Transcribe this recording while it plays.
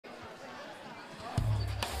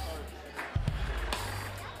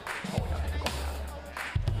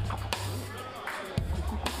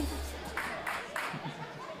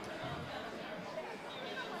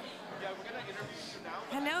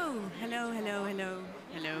hello,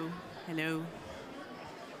 hello, hello.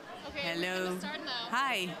 Okay, hello. we're gonna start now.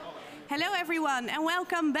 Hi. Hello, everyone, and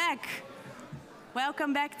welcome back.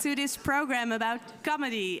 Welcome back to this program about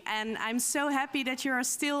comedy. And I'm so happy that you are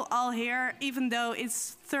still all here, even though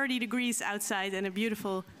it's 30 degrees outside and a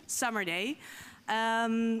beautiful summer day.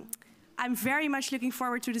 I'm very much looking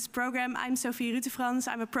forward to this program. I'm Sophie Rutefrans.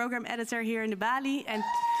 I'm a program editor here in the Bali.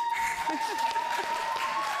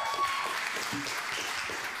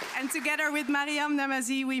 And together with Mariam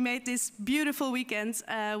Namazi, we made this beautiful weekend,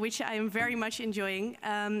 which I am very much enjoying.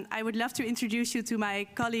 I would love to introduce you to my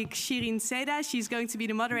colleague Shirin Seda. She's going to be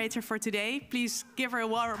the moderator for today. Please give her a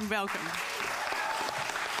warm welcome.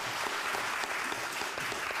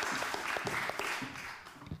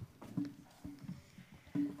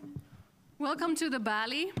 Welcome to the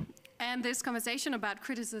Bali and this conversation about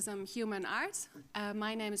criticism, human art.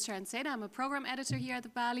 My name is Shirin Seda. I'm a program editor here at the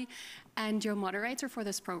Bali and your moderator for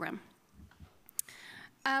this program.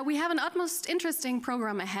 We have an utmost interesting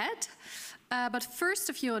program ahead, but first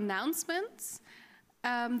a few announcements.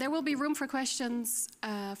 There will be room for questions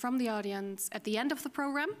from the audience at the end of the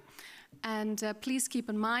program. And please keep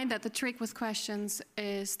in mind that the trick with questions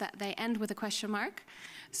is that they end with a question mark.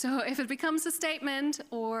 So if it becomes a statement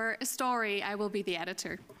or a story, I will be the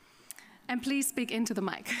editor. And please speak into the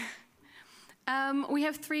mic. We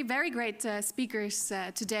have three very great speakers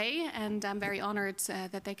today, and I'm very honored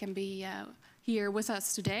that they can be here with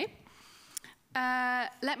us today.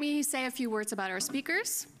 Let me say a few words about our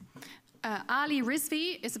speakers. Ali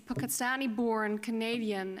Rizvi is a Pakistani-born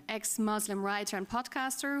Canadian ex-Muslim writer and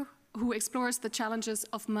podcaster who explores the challenges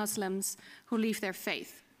of Muslims who leave their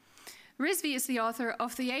faith. Rizvi is the author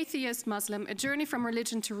of The Atheist Muslim, A Journey from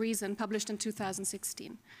Religion to Reason, published in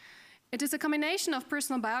 2016. It is a combination of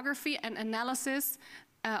personal biography and analysis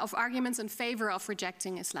of arguments in favor of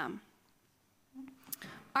rejecting Islam.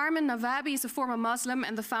 Armin Nabavi is a former Muslim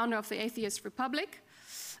and the founder of the Atheist Republic,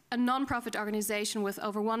 a non-profit organization with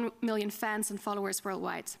over 1 million fans and followers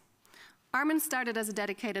worldwide. Armin started as a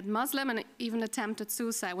dedicated Muslim and even attempted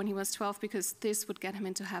suicide when he was 12 because this would get him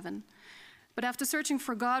into heaven. But after searching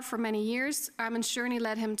for God for many years, Armin's journey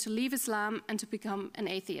led him to leave Islam and to become an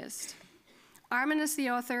atheist. Armin is the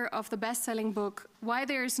author of the best-selling book, Why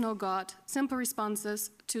There Is No God, Simple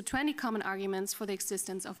Responses to 20 Common Arguments for the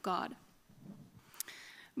Existence of God.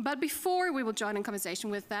 But before we will join in conversation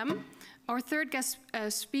with them, our third guest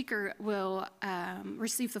speaker will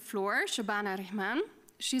receive the floor, Shabana Rehman.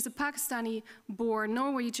 She's a Pakistani-born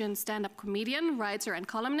Norwegian stand-up comedian, writer, and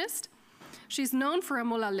columnist. She's known for her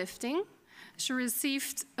Mullah-Lifting. She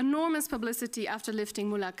received enormous publicity after lifting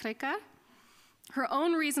Mullah Krekar. Her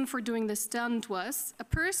own reason for doing this stunt was, a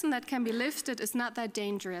person that can be lifted is not that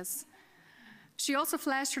dangerous. She also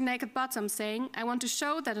flashed her naked bottom, saying, I want to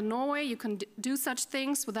show that in Norway you can do such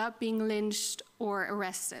things without being lynched or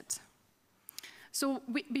arrested. So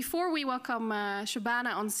before we welcome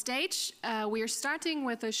Shabana on stage, we are starting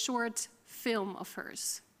with a short film of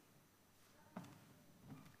hers.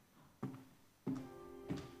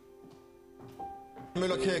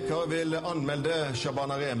 Mullah Krekar vil anmelde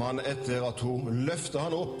Shabana Rehman etter at hun løftet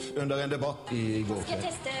han opp under en debatt I går. Skal jeg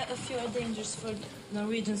teste if you are dangerous for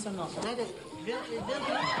Norwegians or not?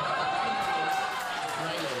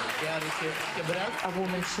 A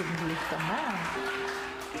woman shouldn't lift a man.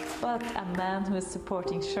 But a man who is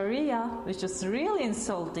supporting Sharia, which is really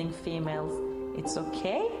insulting females, it's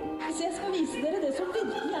okay? Så jeg skal vise dere det som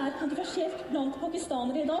virkelig kontroversielt blant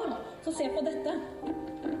pakistanere I dag. Så se på dette.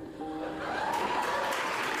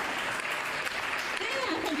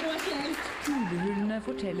 Julehullene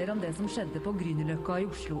forteller om det som skjedde på Grünerløkka I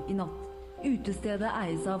Oslo I natt. Utestedet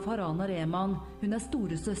eies av Shabana Rehman. Hun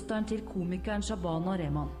storesøsteren til komikeren Shabana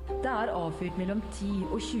Rehman. Det avfyrt mellom 10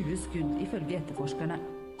 og 20 skudd ifølge etterforskerne.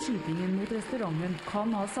 Skytingen mot restauranten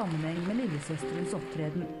kan ha sammenheng med lillesøsterens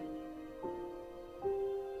opptreden.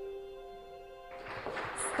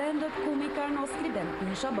 Stand-up-komikeren og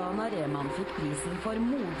skribenten Shabana Rehman fikk prisen for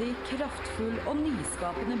modig, kraftfull og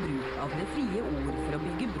nyskapende bruk av det frie ord for å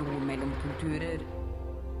bygge bro mellom kulturer.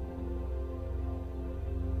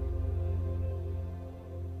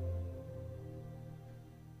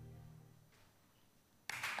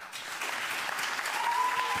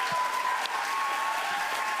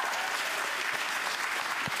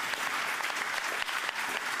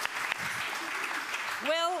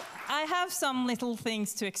 I have some little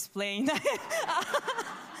things to explain.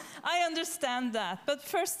 I understand that. But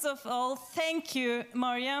first of all, thank you,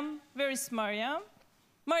 Mariam. Where is Mariam?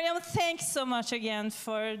 Mariam, thanks so much again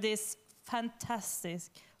for this fantastic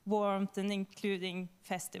warmth and including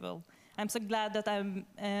festival. I'm so glad that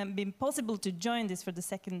I've been possible to join this for the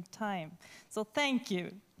second time. So thank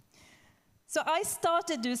you. So I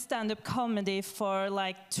started to do stand-up comedy for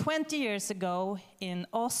like 20 years ago in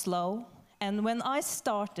Oslo. And when I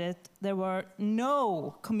started, there were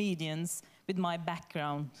no comedians with my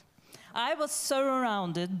background. I was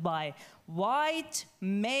surrounded by white,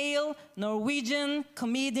 male, Norwegian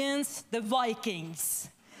comedians, the Vikings.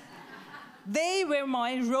 They were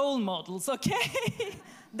my role models, okay?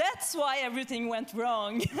 That's why everything went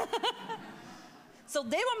wrong. So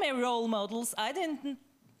they were my role models. I didn't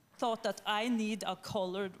thought that I need a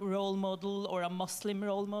colored role model or a Muslim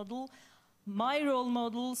role model. My role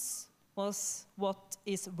models was what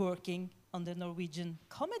is working on the Norwegian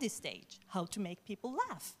comedy stage, how to make people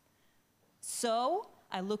laugh. So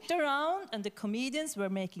I looked around and the comedians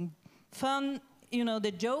were making fun, you know,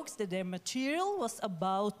 the jokes, that their material was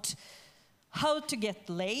about how to get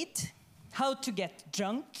laid, how to get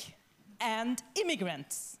drunk, and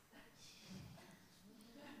immigrants.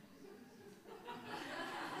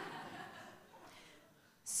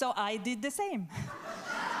 So I did the same.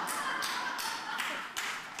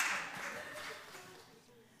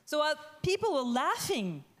 So while people were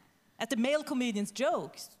laughing at the male comedians'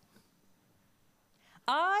 jokes,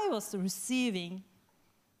 I was receiving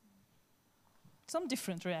some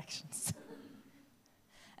different reactions.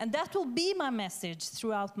 And that will be my message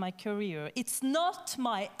throughout my career. It's not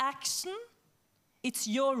my action, it's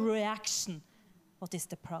your reaction. What is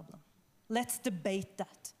the problem? Let's debate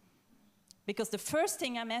that. Because the first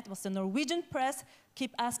thing I met was the Norwegian press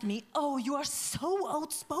keep asking me, oh, you are so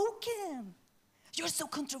outspoken. You're so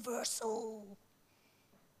controversial.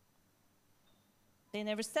 They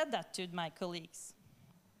never said that to my colleagues.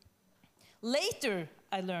 Later,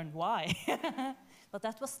 I learned why. But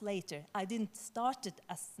that was later. I didn't start it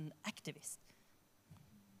as an activist.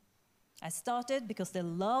 I started because the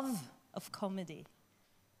love of comedy,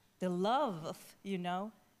 the love of, you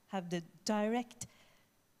know, have the direct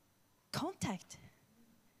contact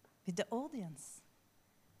with the audience,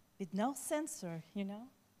 with no censor, you know,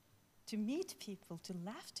 to meet people, to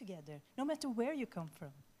laugh together, no matter where you come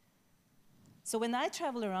from. So when I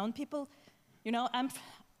travel around, people, you know, I'm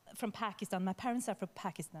from Pakistan, my parents are from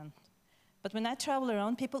Pakistan. But when I travel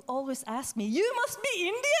around, people always ask me, you must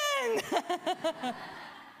be Indian!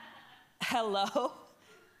 Hello?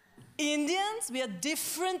 Indians, we are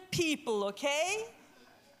different people, okay?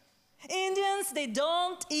 Indians, they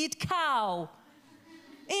don't eat cow.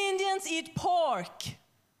 Indians eat pork.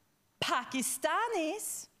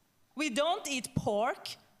 Pakistanis, we don't eat pork.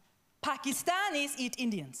 Pakistanis eat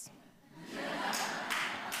Indians.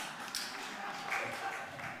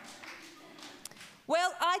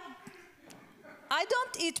 Well, I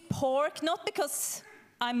don't eat pork, not because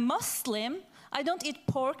I'm Muslim. I don't eat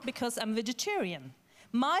pork because I'm vegetarian.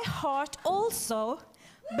 My heart also,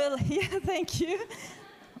 yeah, thank you.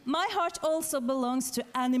 My heart also belongs to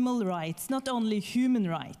animal rights, not only human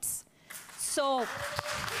rights. So,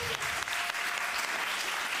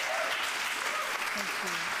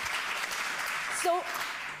 so,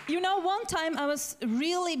 you know, one time I was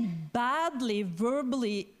really badly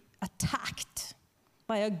verbally attacked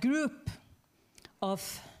by a group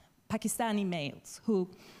of Pakistani males who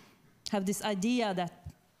have this idea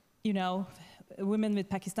that, you know, women with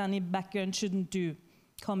Pakistani background shouldn't do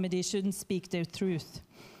comedy, shouldn't speak their truth,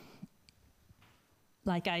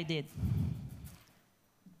 like I did.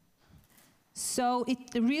 So it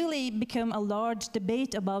really became a large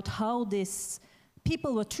debate about how these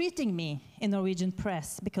people were treating me in Norwegian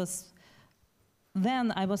press, because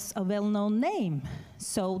then I was a well-known name.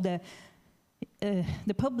 So the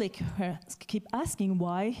public keep asking,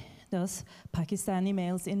 why does Pakistani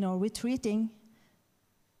males in Norway treating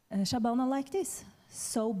Shabana like this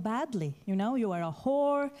so badly? You know, you are a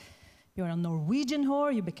whore, you're a Norwegian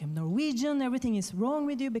whore, you became Norwegian, everything is wrong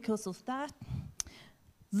with you because of that.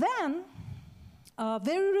 Then, a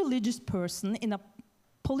very religious person in a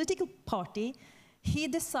political party, he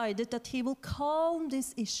decided that he will calm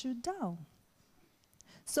this issue down.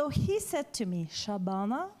 So he said to me,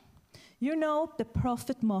 Shabana, you know the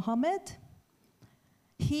Prophet Muhammad?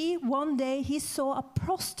 One day he saw a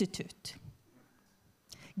prostitute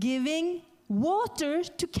giving water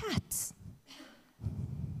to cats.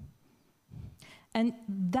 And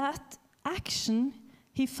that action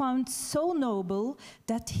he found so noble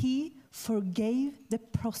that he forgave the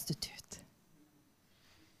prostitute.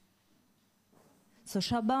 So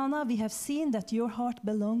Shabana, we have seen that your heart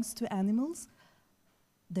belongs to animals,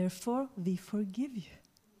 therefore we forgive you.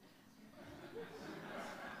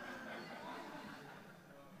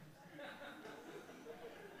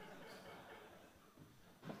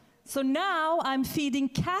 So now I'm feeding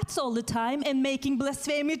cats all the time and making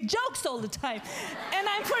blasphemy jokes all the time. And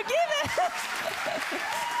I'm forgiven.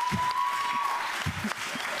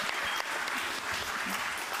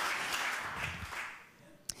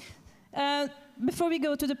 before we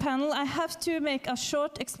go to the panel, I have to make a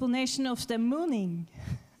short explanation of the mooning.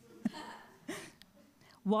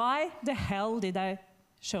 Why the hell did I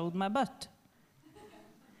show my butt?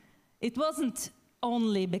 It wasn't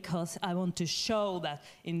only because I want to show that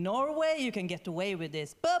in Norway you can get away with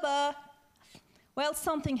this. Baba! Well,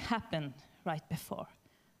 something happened right before,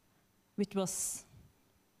 which was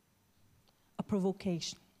a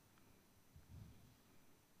provocation.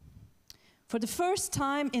 For the first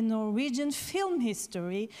time in Norwegian film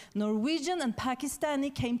history, Norwegian and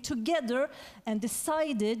Pakistani came together and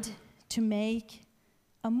decided to make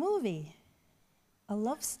a movie, a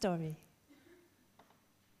love story.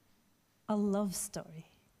 A love story.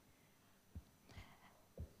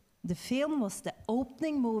 The film was the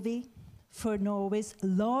opening movie for Norway's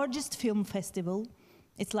largest film festival.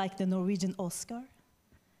 It's like the Norwegian Oscar.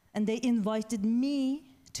 And they invited me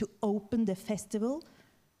to open the festival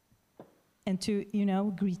and to,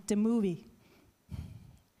 greet the movie.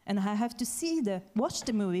 And I have to watch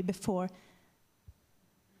the movie before.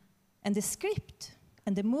 And the script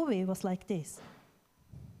and the movie was like this.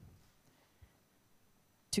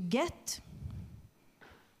 To get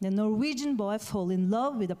the Norwegian boy fall in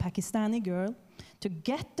love with a Pakistani girl, to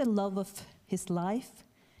get the love of his life,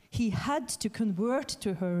 he had to convert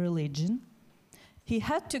to her religion. He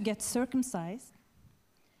had to get circumcised.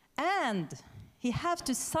 And he had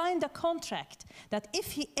to sign the contract that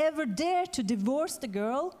if he ever dared to divorce the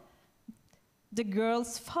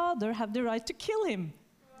girl's father had the right to kill him.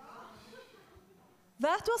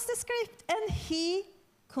 That was the script. And he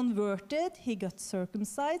converted, he got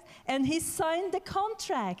circumcised, and he signed the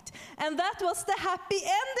contract. And that was the happy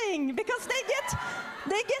ending, because they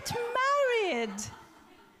get married.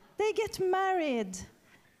 They get married.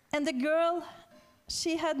 And the girl,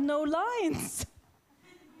 she had no lines.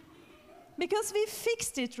 Because we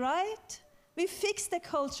fixed it, right? We fixed the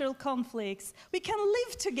cultural conflicts. We can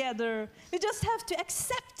live together. We just have to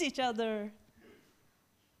accept each other.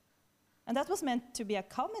 And that was meant to be a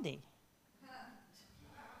comedy.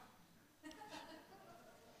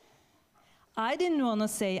 I didn't want to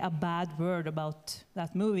say a bad word about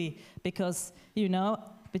that movie because,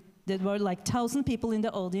 there were like 1,000 people in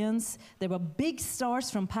the audience. There were big stars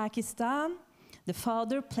from Pakistan. The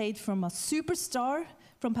father played from a superstar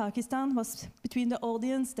from Pakistan, was between the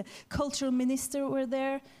audience. The cultural minister were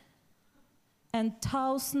there. And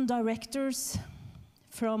 1,000 directors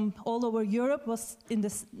from all over Europe was in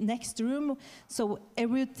the next room. So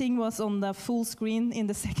everything was on the full screen in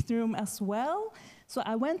the second room as well. So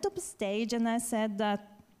I went up stage and I said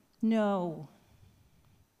that, no,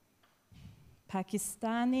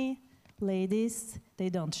 Pakistani ladies, they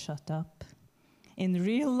don't shut up. In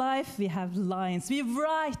real life, we have lines. We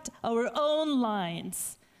write our own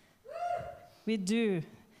lines. We do.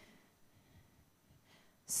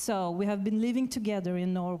 So we have been living together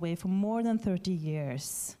in Norway for more than 30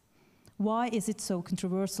 years. Why is it so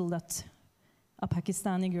controversial that a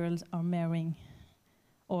Pakistani girl are marrying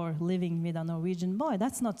or living with a Norwegian boy?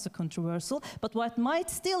 That's not so controversial. But what might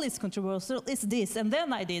still is controversial is this, and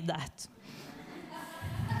then I did that.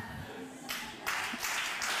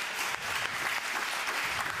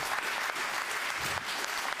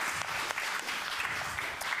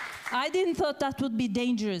 I didn't thought that would be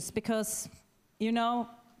dangerous because,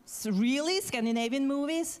 really Scandinavian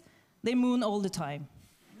movies, they moon all the time.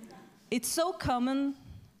 It's so common,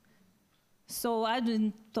 so I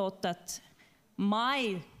didn't thought that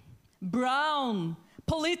my brown,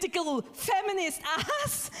 political, feminist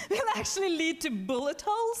ass will actually lead to bullet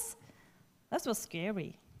holes. That was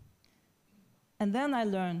scary. And then I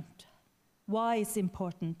learned why it's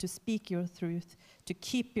important to speak your truth, to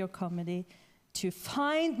keep your comedy, to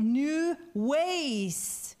find new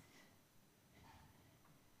ways.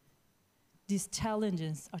 These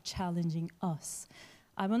challenges are challenging us.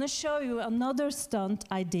 I want to show you another stunt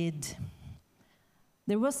I did.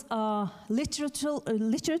 There was a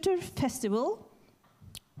literature festival.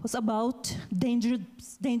 It was about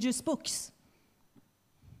dangerous books.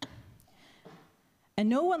 And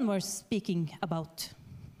no one was speaking about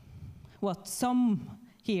what some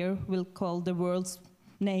here will call the world's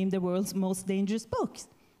most dangerous books,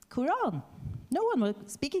 Quran. No one was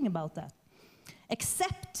speaking about that,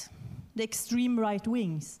 except the extreme right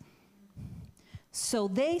wings. So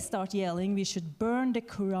they start yelling, we should burn the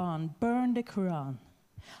Quran, burn the Quran.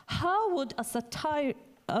 How would a satire,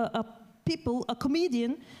 a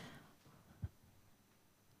comedian,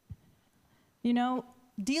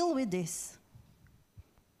 deal with this?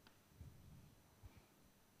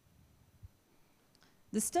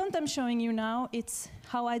 The stunt I'm showing you now, it's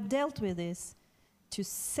how I dealt with this, to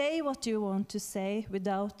say what you want to say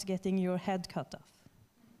without getting your head cut off.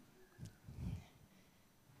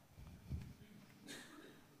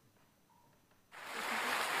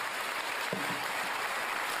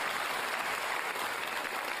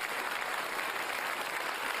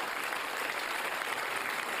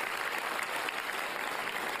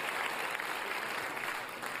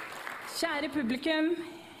 Kjære publikum,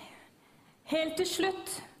 helt til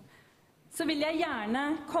slutt så vil jeg gjerne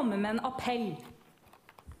komme med en appell.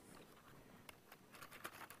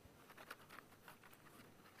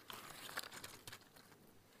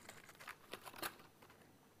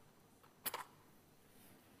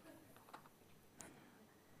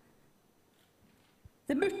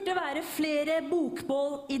 Det burde være flere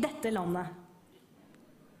bokbål i dette landet.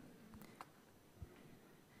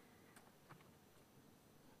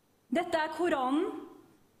 Dette er Koranen.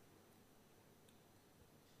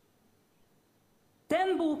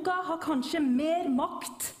 Den boka har kanskje mer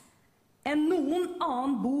makt enn noen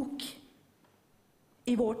annen bok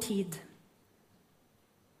i vår tid.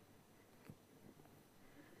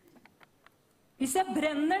 Hvis jeg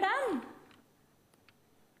brenner den,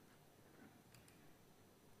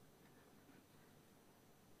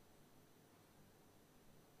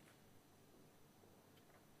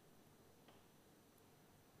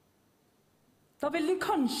 da vil den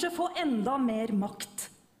kanskje få enda mer makt.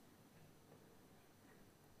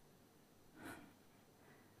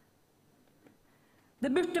 Det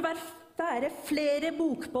burde være flere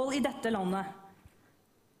bokbål i dette landet.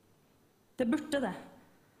 Det burde det.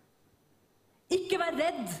 Ikke vær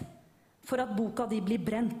redd for at boka di blir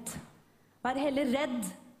brent. Vær heller redd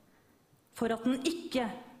for at den ikke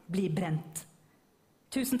blir brent.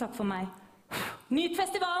 Tusen takk for meg. Nyt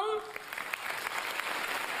festivalen!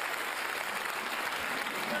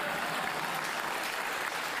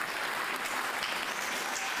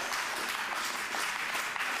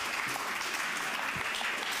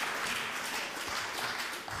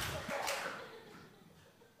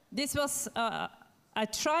 This was, I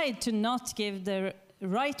tried to not give the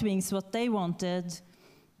right wings what they wanted,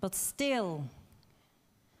 but still,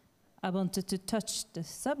 I wanted to touch the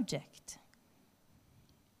subject.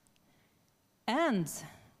 And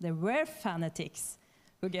there were fanatics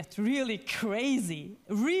who get really crazy,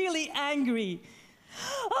 really angry.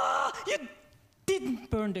 Ah, you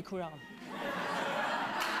didn't burn the Quran.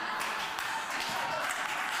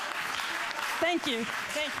 Thank you.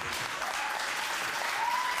 Thank you.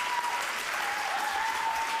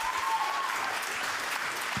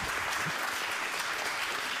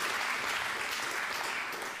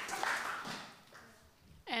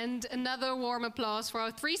 And another warm applause for our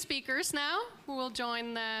 3 speakers now, who will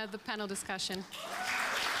join the panel discussion.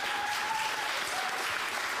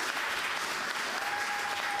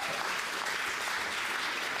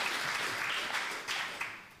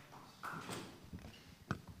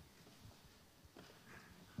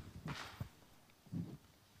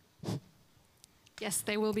 Yes,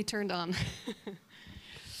 they will be turned on.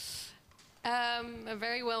 A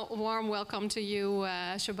very warm welcome to you,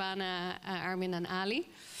 Shabana, Armin, and Ali.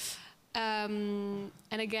 And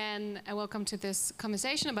again, a welcome to this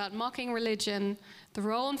conversation about mocking religion, the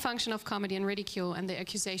role and function of comedy and ridicule, and the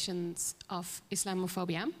accusations of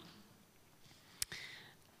Islamophobia.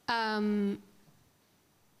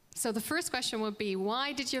 So the first question would be,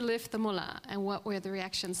 why did you lift the mullah, and what were the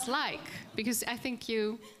reactions like? Because I think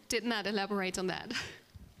you did not elaborate on that.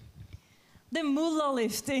 The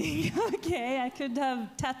Mullah-Lifting. Okay, I could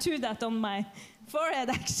have tattooed that on my forehead,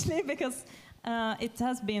 actually, because it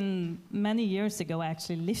has been many years ago I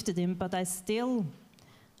actually lifted him, but I still,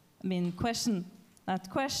 question that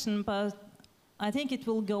question, but I think it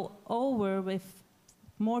will go over if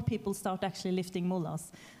more people start actually lifting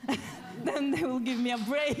mullahs. Then they will give me a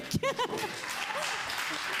break.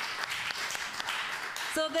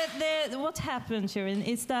 So what happened, Sharon,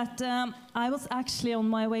 is that I was actually on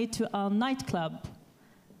my way to a nightclub.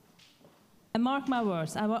 And mark my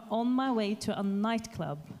words, I was on my way to a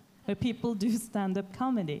nightclub where people do stand-up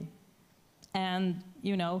comedy and,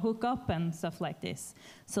 hook up and stuff like this.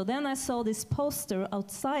 So then I saw this poster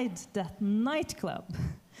outside that nightclub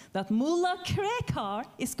that Mullah Krekar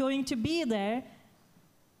is going to be there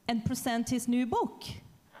and present his new book.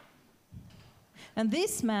 And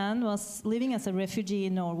this man was living as a refugee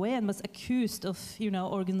in Norway and was accused of,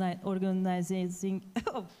 organizing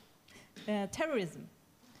terrorism.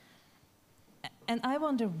 And I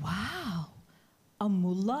wonder, wow, a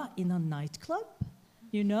mullah in a nightclub?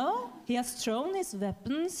 He has thrown his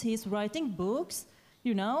weapons, he's writing books,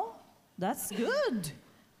 that's good.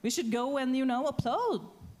 We should go and, applaud.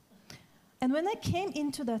 And when I came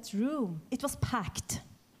into that room, it was packed.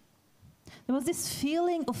 There was this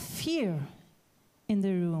feeling of fear in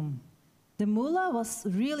the room. The mullah was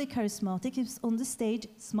really charismatic. He was on the stage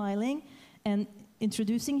smiling and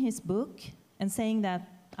introducing his book and saying that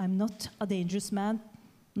I'm not a dangerous man.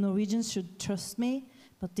 Norwegians should trust me,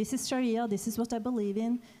 but this is Sharia, this is what I believe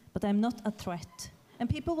in, but I'm not a threat. And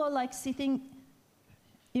people were like sitting,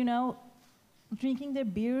 drinking their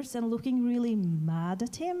beers and looking really mad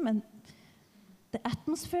at him, and the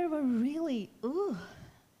atmosphere were really, ugh.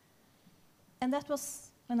 And that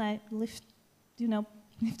was when I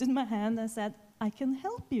lifted my hand and said, I can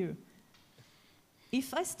help you.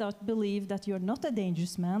 If I start to believe that you're not a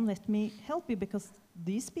dangerous man, let me help you, because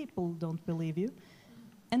these people don't believe you.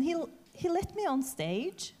 And he let me on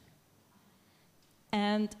stage,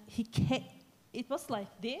 and it was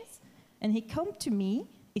like this, and he come to me.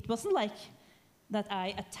 It wasn't like that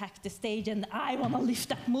I attacked the stage and I want to lift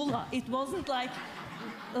that mullah. It wasn't like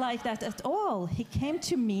that at all. He came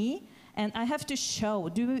to me, and I have to show.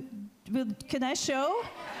 Can I show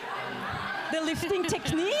the lifting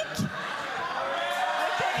technique?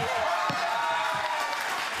 Okay.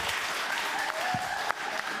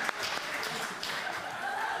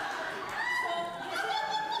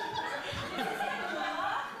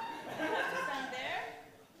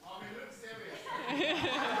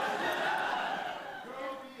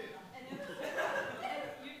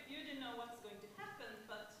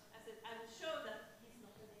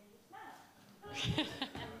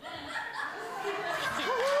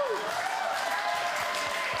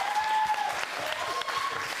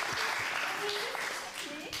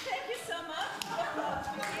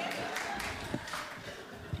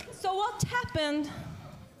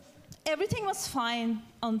 Everything was fine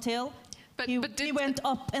until he went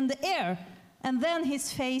up in the air, and then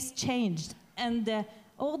his face changed, and the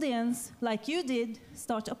audience, like you did,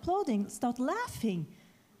 start applauding, start laughing.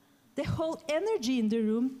 The whole energy in the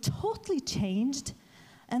room totally changed,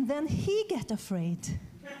 and then he get afraid.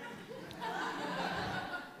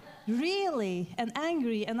 Really, and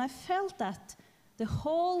angry, and I felt that the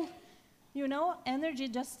whole, energy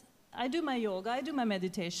just. I do my yoga, I do my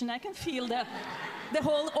meditation, I can feel that the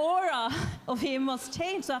whole aura of him was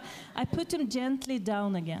changed. So I put him gently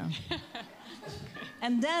down again.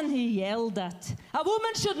 And then he yelled that, a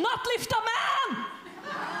woman should not lift a man!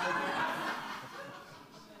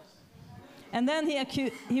 And then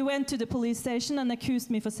he went to the police station and accused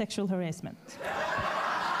me for sexual harassment.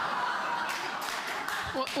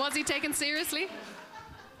 Was he taken seriously?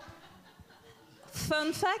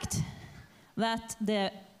 Fun fact, that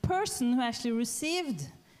the person who actually received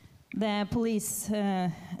the police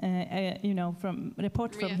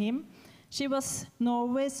report from him, she was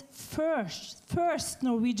Norway's first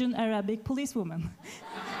Norwegian Arabic policewoman.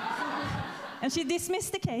 And she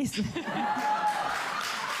dismissed the case.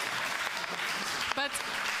 But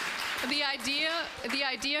the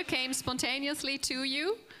idea came spontaneously to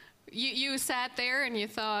you? You sat there and you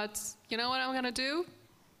thought, you know what I'm going to do?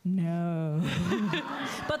 No.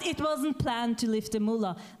 But it wasn't planned to lift a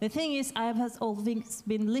mullah. The thing is, I have always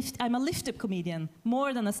been I'm a lift-up comedian,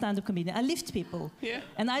 more than a stand-up comedian. I lift people. Yeah.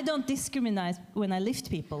 And I don't discriminate when I lift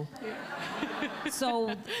people. Yeah.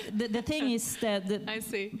 So the thing is that I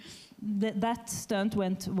see. That stunt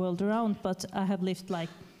went world around, but I have lifted like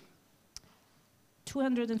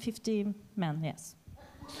 250 men, yes.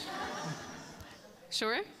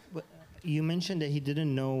 Sure. You mentioned that he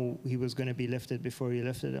didn't know he was going to be lifted before you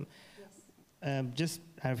lifted him. Yes. Just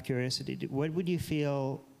out of curiosity, what would you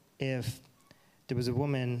feel if there was a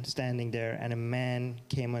woman standing there and a man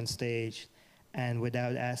came on stage and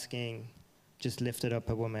without asking just lifted up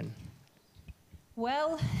a woman?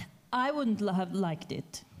 Well, I wouldn't have liked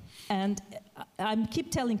it. And I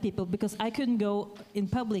keep telling people, because I couldn't go in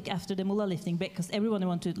public after the Mullah-Lifting because everyone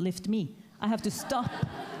wanted to lift me. I have to stop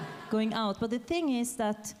going out. But the thing is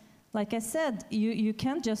that, like I said, you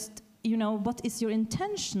can't just, what is your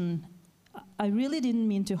intention? I really didn't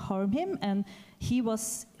mean to harm him, and he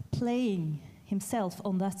was playing himself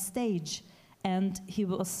on that stage, and he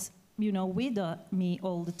was, with me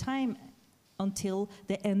all the time until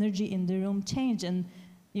the energy in the room changed, and,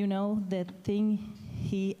 the thing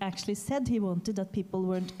he actually said he wanted, that people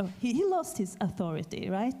weren't, he lost his authority,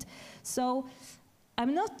 right? So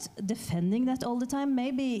I'm not defending that all the time.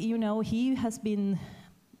 Maybe, he has been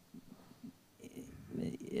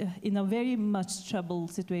in a very much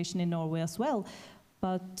troubled situation in Norway as well.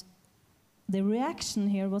 But the reaction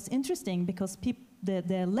here was interesting, because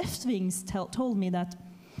the left wings told me that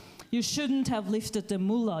you shouldn't have lifted the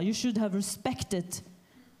mullah, you should have respected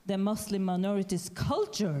the Muslim minority's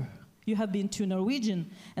culture. You have been too Norwegian.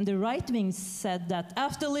 And the right wing said that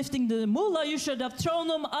after lifting the mullah, you should have thrown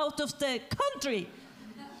him out of the country.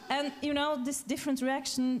 And, this different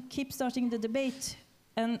reaction keeps starting the debate.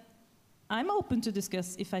 And I'm open to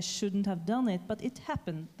discuss if I shouldn't have done it, but it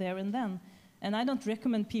happened there and then. And I don't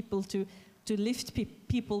recommend people to lift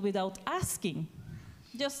people without asking.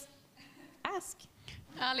 Just ask.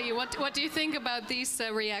 Ali, what do you think about these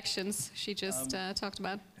reactions she just talked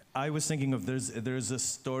about? I was thinking of there's a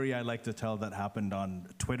story I like to tell that happened on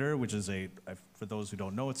Twitter, which is for those who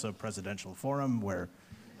don't know, it's a presidential forum where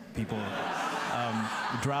people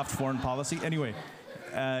draft foreign policy. Anyway,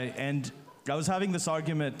 and I was having this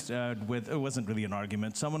argument it wasn't really an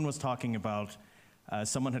argument. Someone was talking about,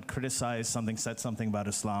 someone had criticized something, said something about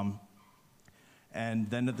Islam. And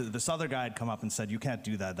then this other guy had come up and said, you can't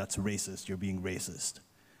do that, that's racist, you're being racist.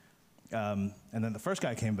 And then the first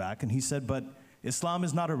guy came back and he said, but Islam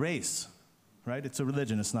is not a race, right? It's a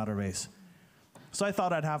religion, it's not a race. So I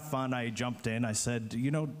thought I'd have fun, I jumped in, I said, you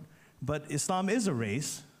know, but Islam is a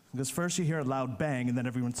race, because first you hear a loud bang and then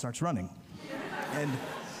everyone starts running. And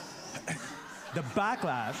the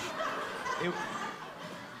backlash,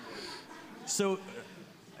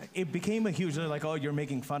 it became a huge, like, oh, you're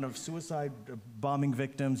making fun of suicide bombing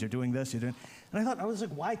victims, you're doing this, you're doing, and I was like,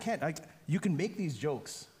 why can't, you can make these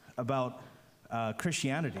jokes about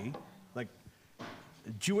Christianity, like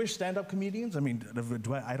Jewish stand-up comedians, I mean,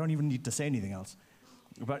 I don't even need to say anything else.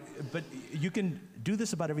 But you can do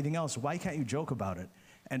this about everything else, why can't you joke about it?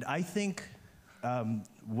 And I think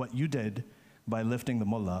what you did by lifting the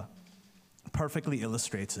mullah perfectly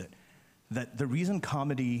illustrates it. That the reason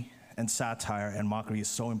comedy and satire and mockery is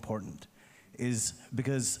so important is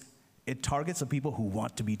because it targets the people who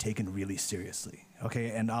want to be taken really seriously, okay?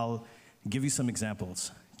 And I'll give you some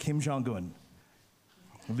examples. Kim Jong-un,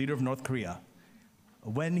 leader of North Korea,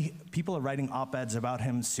 when people are writing op-eds about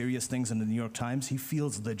him, serious things in the New York Times, he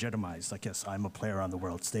feels legitimized, like, yes, I'm a player on the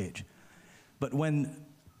world stage. But when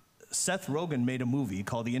Seth Rogen made a movie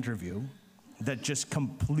called The Interview that just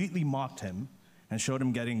completely mocked him and showed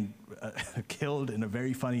him getting killed in a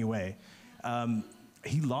very funny way,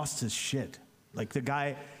 he lost his shit. Like, the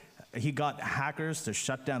guy, he got hackers to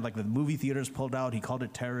shut down, like the movie theaters pulled out, he called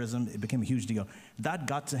it terrorism, it became a huge deal. That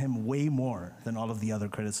got to him way more than all of the other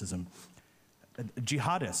criticism.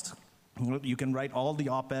 Jihadist, you can write all the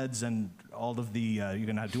op-eds and all of the, you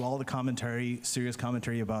can do all the commentary, serious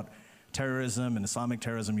commentary about terrorism and Islamic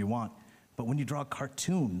terrorism you want. But when you draw a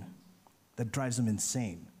cartoon, that drives him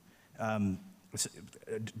insane.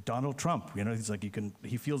 Donald Trump, you know, he's like,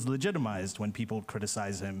 he feels legitimized when people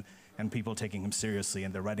criticize him and people taking him seriously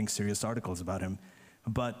and they're writing serious articles about him.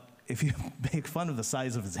 But if you make fun of the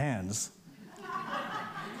size of his hands,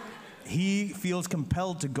 he feels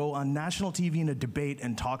compelled to go on national TV in a debate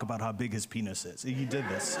and talk about how big his penis is. He did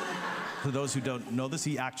this. For those who don't know this,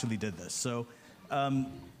 he actually did this. So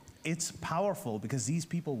it's powerful because these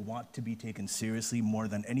people want to be taken seriously more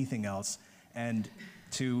than anything else, and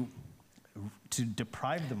to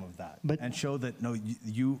deprive them of that and show that, no,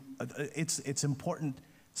 it's important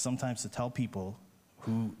sometimes to tell people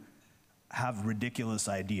who have ridiculous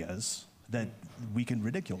ideas that we can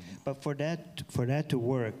ridicule them. But for that to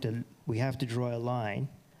work, we have to draw a line,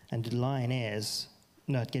 and the line is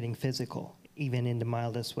not getting physical, even in the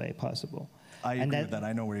mildest way possible. I agree with that.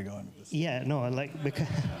 I know where you're going with this. Yeah, no, like,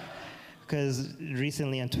 because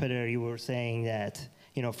recently on Twitter you were saying that,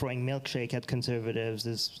 you know, throwing milkshake at conservatives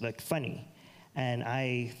is like funny, and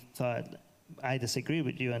I thought I disagree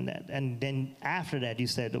with you on that. And then after that you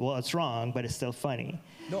said, well, it's wrong, but it's still funny.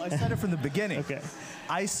 No, I said it from the beginning. Okay.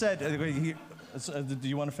 I said, do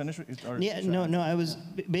you want to finish? Or yeah, no, I was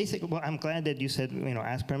basically, well, I'm glad that you said, you know,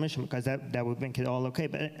 ask permission, because that would make it all okay.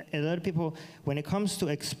 But a lot of people, when it comes to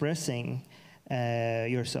expressing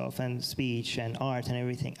yourself and speech and art and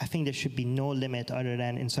everything, I think there should be no limit other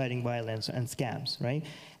than inciting violence and scams, right?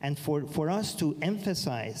 And for us to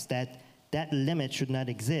emphasize that that limit should not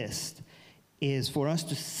exist is for us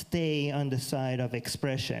to stay on the side of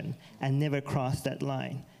expression and never cross that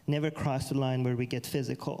line. Never cross the line where we get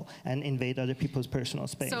physical and invade other people's personal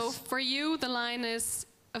space. So for you, the line is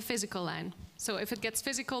a physical line. So if it gets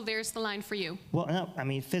physical, there's the line for you. Well, no, I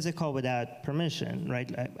mean physical without permission, right?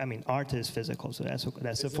 I mean art is physical, so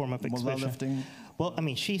that's a form of expression. Mullah-Lifting? Well, I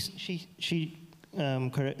mean she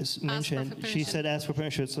mentioned, she said ask for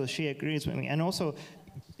permission, so she agrees with me. And also,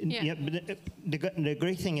 yeah, but the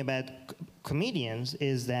great thing about comedians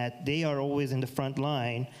is that they are always in the front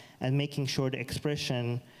line and making sure the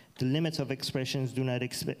limits of expressions do not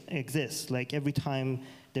exist. Like every time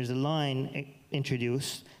there's a line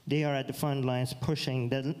introduced, they are at the front lines pushing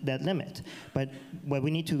that limit. But what we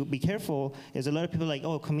need to be careful is a lot of people are like,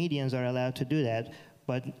 oh, comedians are allowed to do that,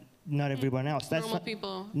 but not everyone else. That's normal not,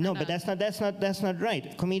 people. No, but that's not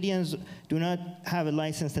right. Comedians do not have a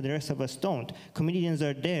license that the rest of us don't. Comedians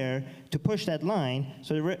are there to push that line.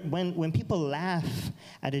 So when people laugh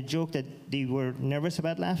at a joke that they were nervous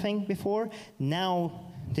about laughing before, now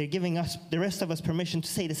they're giving us, the rest of us, permission to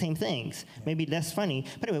say the same things. Maybe less funny.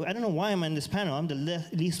 But anyway, I don't know why I'm on this panel. I'm the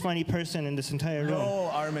least funny person in this entire room. No,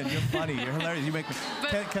 Armin, you're funny. You're hilarious. You make me.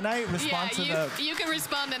 Can I respond to the? You can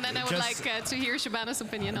respond, and then I would like to hear Shabana's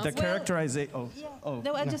opinion also. The characterization.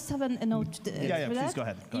 No, I just have a note. Please go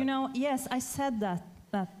ahead. You know, yes, I said that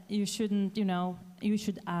you shouldn't, you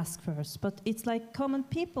should ask first. But it's like common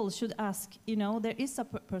people should ask, there is a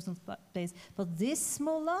person's place. But this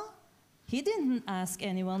mullah, he didn't ask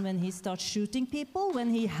anyone when he started shooting people, when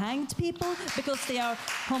he hanged people because they are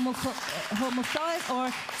homophobic,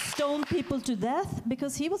 or stoned people to death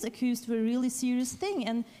because he was accused of a really serious thing.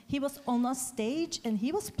 And he was on a stage and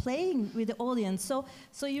he was playing with the audience. So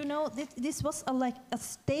this was like a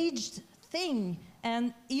staged thing.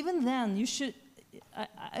 And even then, you should...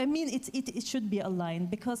 I mean, it should be a line,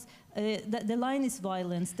 because the line is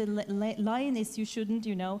violence. The line is you shouldn't,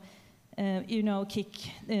 kick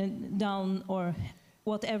down or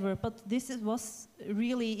whatever. But this was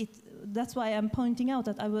really, that's why I'm pointing out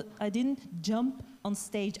that I didn't jump on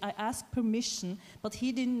stage. I asked permission, but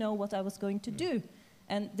he didn't know what I was going to do.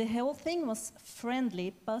 And the whole thing was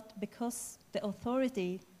friendly, but because the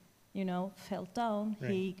authority, fell down,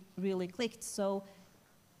 right, he really clicked. So,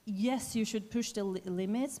 yes, you should push the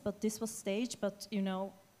limits, but this was staged. But,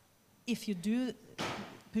 if you do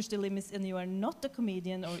push the limits and you are not a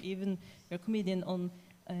comedian, or even you're a comedian on,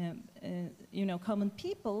 common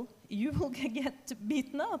people, you will get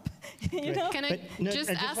beaten up, Can I just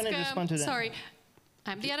ask, sorry,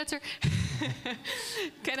 I'm the editor.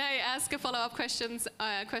 Can I ask a follow-up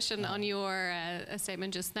question on your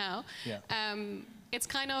statement just now? Yeah. It's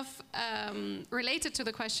kind of related to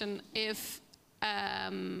the question if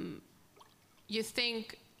you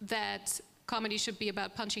think that comedy should be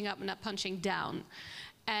about punching up and not punching down.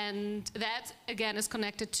 And that, again, is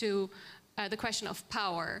connected to the question of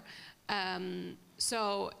power.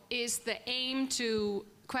 So is the aim to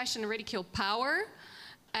question and ridicule power?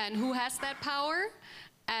 And who has that power?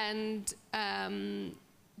 And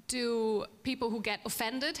do people who get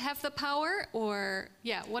offended have the power? Or,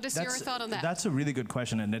 what is your thought on that? That's a really good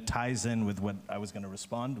question, and it ties in with what I was going to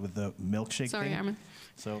respond with the milkshake Sorry, thing. Armin.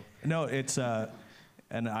 So, no, it's,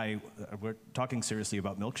 and we're talking seriously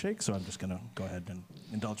about milkshake, so I'm just going to go ahead and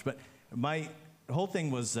indulge. But my whole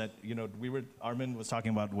thing was that, Armin was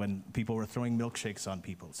talking about when people were throwing milkshakes on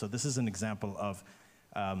people. So this is an example of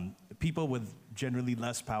people with generally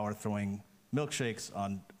less power throwing milkshakes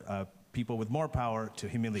on people with more power to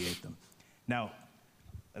humiliate them. Now,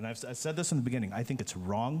 and I said this in the beginning, I think it's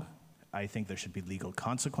wrong. I think there should be legal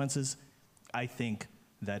consequences. I think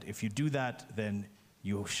that if you do that, then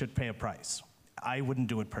you should pay a price. I wouldn't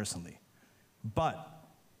do it personally. But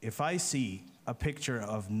if I see a picture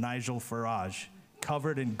of Nigel Farage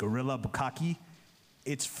covered in gorilla bukkake,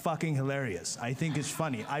 it's fucking hilarious. I think it's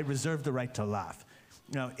funny. I reserve the right to laugh.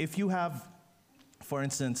 Now, if you have, for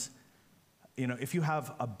instance, if you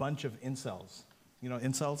have a bunch of incels,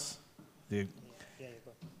 incels?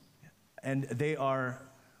 And they are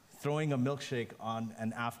throwing a milkshake on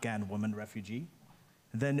an Afghan woman refugee,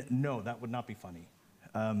 then no, that would not be funny.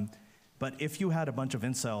 But if you had a bunch of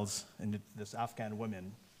incels and this Afghan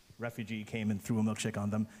woman refugee came and threw a milkshake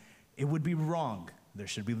on them, it would be wrong. There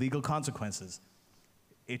should be legal consequences.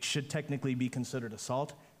 It should technically be considered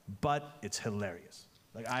assault, but it's hilarious.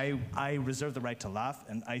 Like I reserve the right to laugh,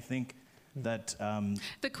 and I think that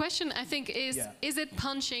the question, I think, is it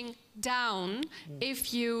punching down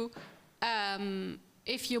if you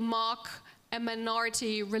mock a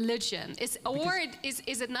minority religion? Is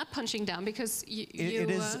it not punching down? Because you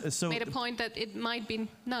made a point that it might be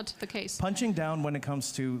not the case. Punching down when it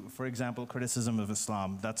comes to, for example, criticism of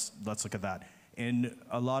Islam, let's look at that. In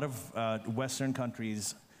a lot of Western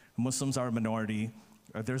countries, Muslims are a minority.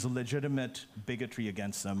 There's a legitimate bigotry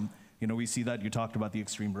against them. We see that. You talked about the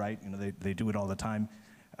extreme right. They do it all the time.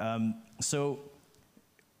 So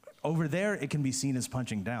over there, it can be seen as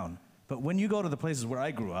punching down. But when you go to the places where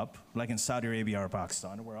I grew up, like in Saudi Arabia or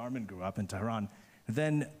Pakistan, or where Armin grew up in Tehran,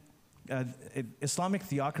 then Islamic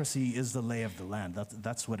theocracy is the lay of the land.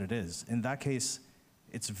 That's what it is. In that case,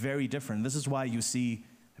 it's very different. This is why you see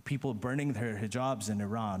people burning their hijabs in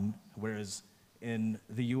Iran, whereas in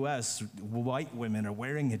the US, white women are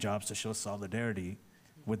wearing hijabs to show solidarity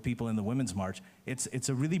with people in the Women's March. It's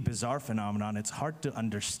a really bizarre phenomenon. It's hard to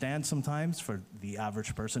understand sometimes for the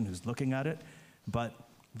average person who's looking at it, but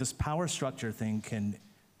this power structure thing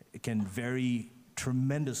can vary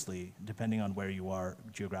tremendously depending on where you are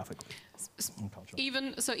geographically and culturally.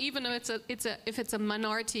 Even if it's a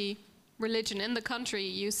minority religion in the country,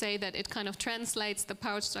 you say that it kind of translates, the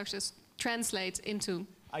power structures translates into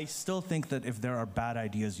I still think that if there are bad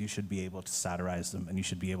ideas, you should be able to satirize them and you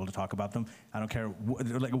should be able to talk about them. I don't care,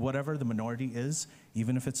 like whatever the minority is,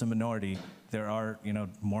 even if it's a minority, there are, you know,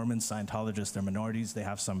 Mormons, Scientologists, they're minorities, they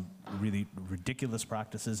have some really ridiculous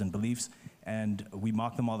practices and beliefs, and we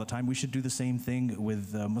mock them all the time. We should do the same thing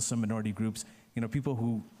with Muslim minority groups. You know, people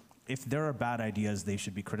who, if there are bad ideas, they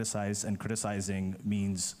should be criticized, and criticizing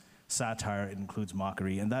means satire, it includes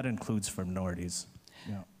mockery, and that includes for minorities.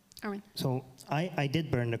 Yeah. Armin. So I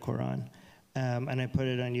did burn the Quran, and I put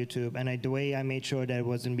it on YouTube. And the way I made sure that it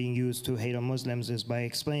wasn't being used to hate on Muslims is by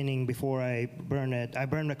explaining before I burn it. I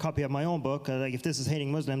burned a copy of my own book. Like, if this is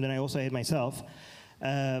hating Muslim, then I also hate myself.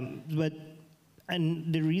 And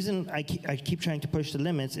the reason I keep trying to push the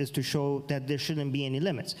limits is to show that there shouldn't be any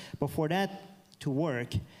limits. But for that to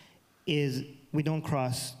work, is we don't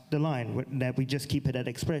cross the line, that we just keep it at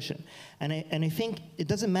expression. And I think it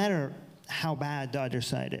doesn't matter how bad the other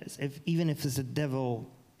side is. Even if it's the devil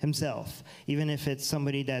himself, even if it's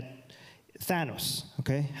somebody that, Thanos,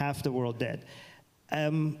 okay, half the world dead.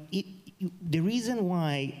 The reason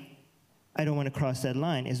why I don't want to cross that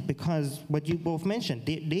line is because what you both mentioned,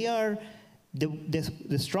 they are,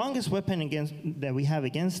 the strongest weapon that we have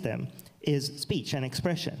against them is speech and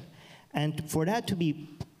expression. And for that to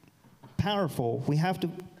be powerful, we have to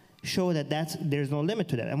show that there's no limit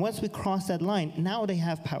to that. And once we cross that line, now they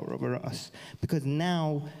have power over us, because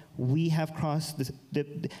now we have crossed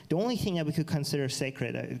the only thing that we could consider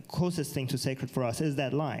sacred, the closest thing to sacred for us is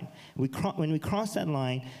that line. When we cross that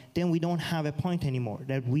line, then we don't have a point anymore,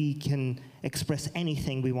 that we can express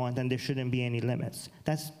anything we want and there shouldn't be any limits.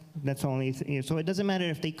 That's the only thing. So it doesn't matter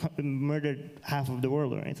if they murdered half of the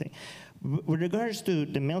world or anything. With regards to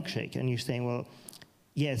the milkshake, and you're saying, well,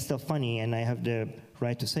 yeah, it's still funny, and I have the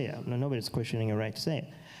right to say it. No, nobody's questioning your right to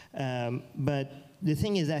say it. But the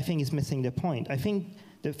thing is, I think it's missing the point. I think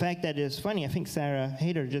the fact that it's funny, I think Sarah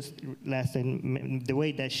Hayter just last time, the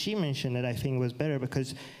way that she mentioned it, I think was better,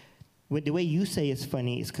 because with the way you say it's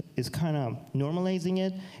funny is kind of normalizing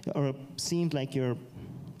it, or it seems like you're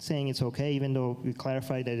saying it's okay, even though we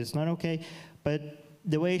clarified that it's not okay. But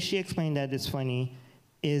the way she explained that it's funny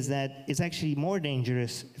is that it's actually more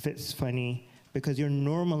dangerous if it's funny, because you're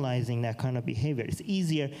normalizing that kind of behavior. It's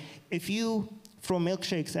easier. If you throw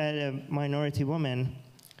milkshakes at a minority woman,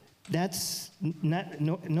 that's not,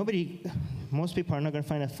 most people are not going to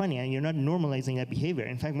find that funny, and you're not normalizing that behavior.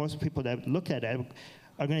 In fact, most people that look at that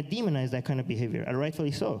are going to demonize that kind of behavior, and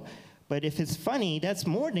rightfully so. But if it's funny, that's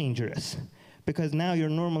more dangerous, because now you're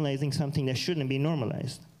normalizing something that shouldn't be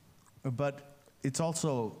normalized. But it's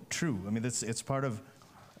also true. I mean, it's part of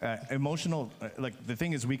emotional, like the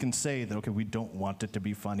thing is, we can say that, okay, we don't want it to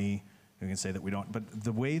be funny, we can say that we don't, but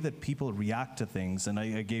the way that people react to things, and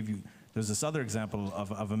I gave you, there's this other example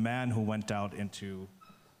of a man who went out into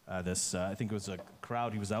this, I think it was a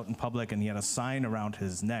crowd, he was out in public, and he had a sign around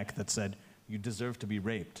his neck that said, "You deserve to be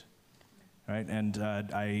raped," right? And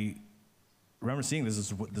I remember seeing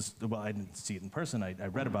this, well, I didn't see it in person, I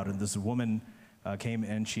read about it. This woman came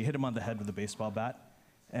and she hit him on the head with a baseball bat,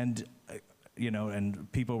 and you know,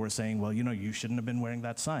 and people were saying, well, you know, you shouldn't have been wearing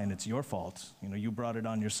that sign. It's your fault. You know, you brought it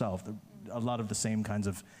on yourself. A lot of the same kinds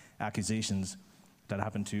of accusations that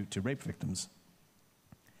happen to rape victims.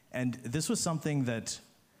 And this was something that,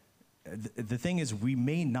 the thing is, we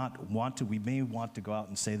may want to go out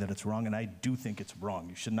and say that it's wrong, and I do think it's wrong.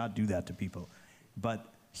 You should not do that to people. But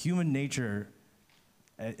human nature,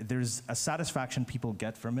 there's a satisfaction people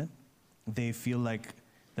get from it. They feel like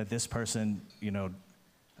that this person, you know,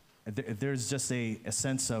 there's just a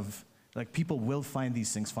sense of, like, people will find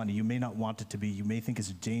these things funny. You may not want it to be. You may think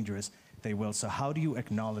it's dangerous. They will. So how do you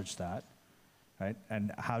acknowledge that, right?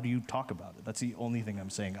 And how do you talk about it? That's the only thing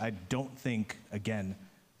I'm saying. I don't think, again,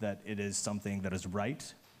 that it is something that is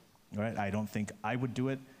right, right? I don't think I would do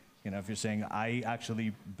it. You know, if you're saying I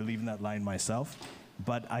actually believe in that line myself,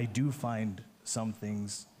 but I do find some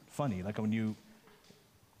things funny. Like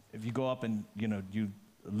if you go up and, you know, you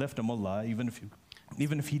lift a mullah, even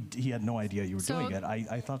if he had no idea you were doing it,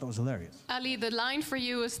 I thought that was hilarious. Ali, the line for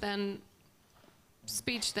you is then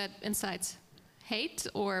speech that incites hate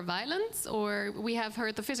or violence, or we have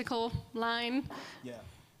heard the physical line. Yeah.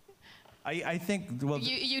 I think, well...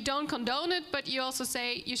 You don't condone it, but you also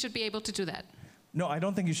say you should be able to do that. No, I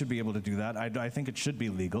don't think you should be able to do that. I think it should be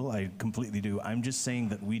legal. I completely do. I'm just saying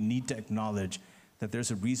that we need to acknowledge that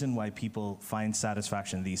there's a reason why people find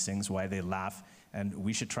satisfaction in these things, why they laugh, and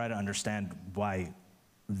we should try to understand why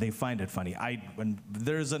they find it funny.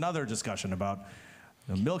 There's another discussion about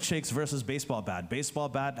milkshakes versus baseball bat. Baseball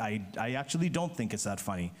bat, I actually don't think it's that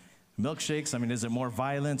funny. milkshakes? I mean, is it more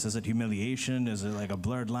violence? Is it humiliation? Is it like a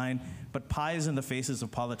blurred line? But pies in the faces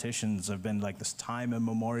of politicians have been like this time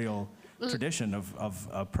immemorial tradition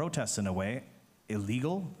of protests in a way,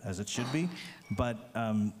 illegal as it should be, but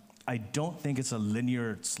I don't think it's a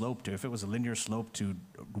linear slope to. If it was a linear slope to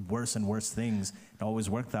worse and worse things, it always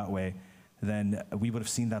worked that way, then we would have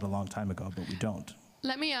seen that a long time ago, but we don't.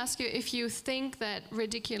 Let me ask you if you think that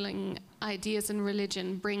ridiculing ideas in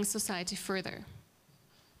religion brings society further.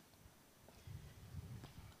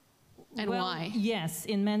 And well, why? Yes,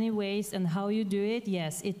 in many ways, and how you do it,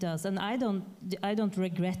 yes, it does. And I don't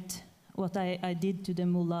regret what I did to the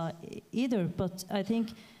mullah either, but I think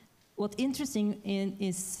what's interesting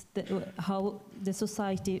is how the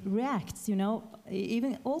society reacts, you know.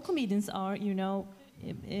 Even all comedians are, you know,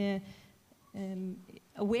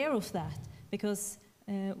 aware of that, because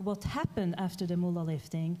what happened after the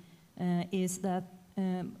Mullah-Lifting is that,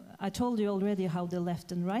 I told you already how the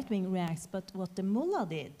left and right wing reacts, but what the mullah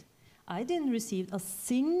did, I didn't receive a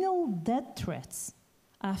single death threats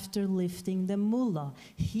after lifting the mullah.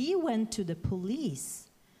 He went to the police.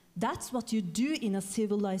 That's what you do in a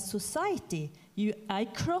civilized society. I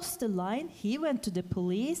crossed the line, he went to the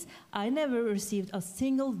police, I never received a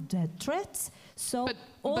single death threat. So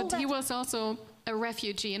but he was also a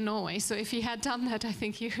refugee in Norway, so if he had done that, I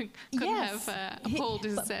think you couldn't have upheld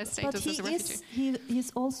his status as a refugee.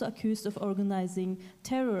 He's also accused of organizing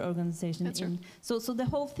terror organization. That's right. So the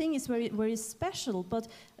whole thing is very, very special. But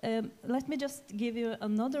let me just give you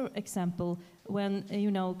another example. When,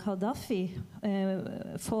 you know, Gaddafi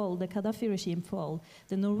fall, the Gaddafi regime fall,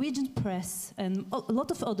 the Norwegian press and a lot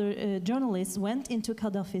of other journalists went into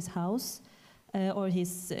Gaddafi's house or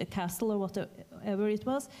his castle or whatever it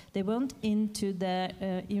was. They went into the,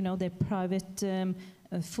 you know, their private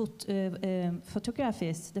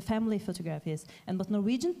photographies, the family photographies. And what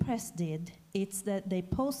Norwegian press did, it's that they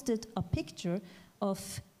posted a picture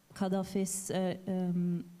of Gaddafi's,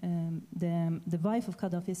 the wife of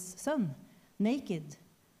Gaddafi's son, naked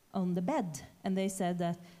on the bed, and they said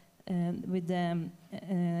that with the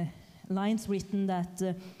lines written that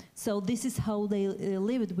so this is how they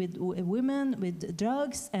lived with women, with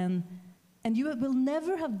drugs, and you will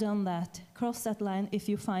never have done that, cross that line, if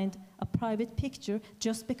you find a private picture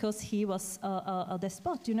just because he was a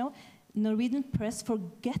despot. You know, Norwegian press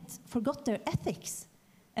forgot their ethics,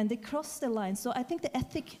 and they crossed the line. So I think the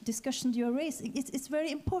ethic discussion you're raising, it's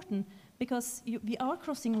very important. Because we are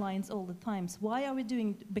crossing lines all the time. So why are we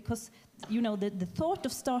doing? Because, you know, the thought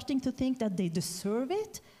of starting to think that they deserve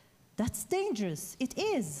it, that's dangerous. It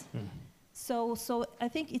is. So I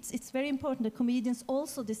think it's very important that comedians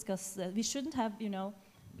also discuss that. We shouldn't have, you know,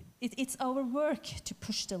 it's our work to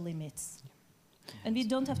push the limits. And we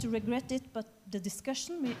don't have to regret it, but the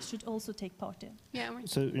discussion we should also take part in. Yeah.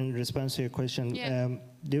 So in response to your question,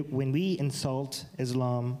 when we insult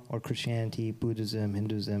Islam or Christianity, Buddhism,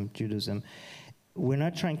 Hinduism, Judaism, we're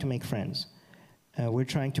not trying to make friends. We're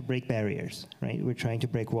trying to break barriers, right? We're trying to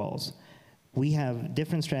break walls. We have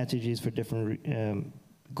different strategies for different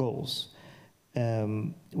goals.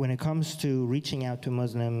 When it comes to reaching out to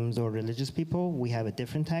Muslims or religious people, we have a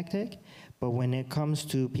different tactic. But when it comes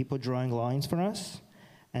to people drawing lines for us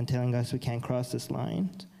and telling us we can't cross this line,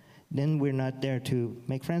 then we're not there to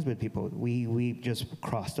make friends with people. We just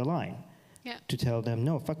cross the line to tell them,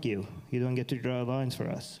 no, fuck you. You don't get to draw lines for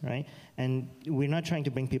us, right? And we're not trying to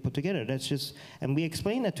bring people together. That's just, and we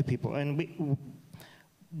explain that to people. And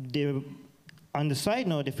on the side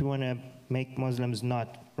note, if we want to make Muslims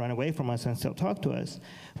not run away from us and still talk to us,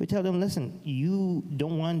 we tell them, listen, you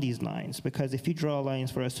don't want these lines, because if you draw lines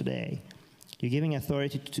for us today, you're giving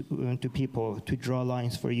authority to people to draw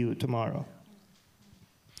lines for you tomorrow.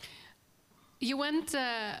 You went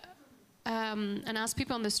and asked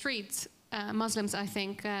people on the streets, Muslims, I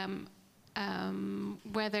think,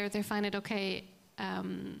 whether they find it okay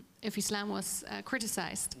if Islam was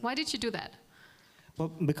criticized. Why did you do that?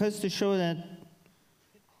 Well, because to show that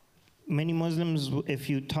many Muslims,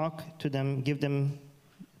 if you talk to them, give them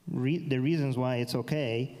the reasons why it's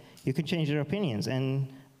okay, you can change their opinions. And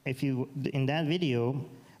if you, in that video,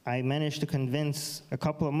 I managed to convince a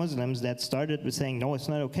couple of Muslims that started with saying, no, it's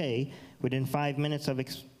not okay. Within 5 minutes of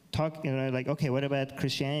talking, you know, like, okay, what about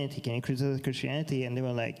Christianity? Can you criticize Christianity? And they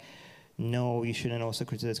were like, no, you shouldn't also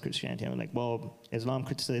criticize Christianity. I'm like, well, Islam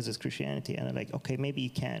criticizes Christianity. And I'm like, okay, maybe you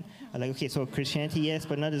can. I'm like, okay, so Christianity, yes,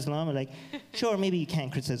 but not Islam. I'm like, sure, maybe you can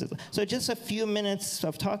criticize Islam. So just a few minutes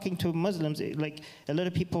of talking to Muslims, like, a lot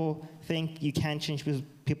of people think you can't change people's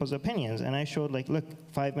people's opinions. And I showed like, look,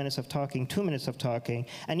 5 minutes of talking, 2 minutes of talking.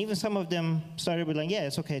 And even some of them started with like, yeah,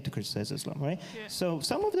 it's okay to criticize Islam, right? Yeah. So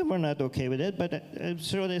some of them were not okay with it, but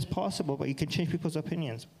sure it's possible, but you can change people's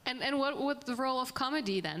opinions. And what would the role of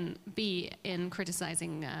comedy then be in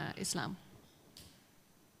criticizing Islam?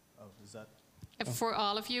 Oh, is that? For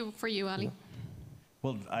all of you, for you, Ali. Yeah.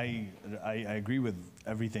 Well, I agree with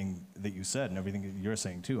everything that you said and everything that you're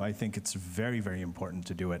saying too. I think it's very, very important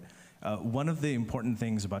to do it. One of the important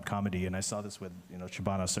things about comedy, and I saw this with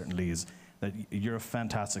Shabana certainly, is that you're a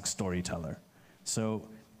fantastic storyteller. So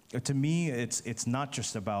to me, it's not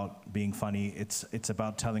just about being funny. It's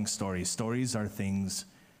about telling stories. Stories are things.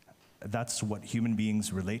 That's what human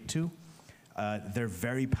beings relate to. They're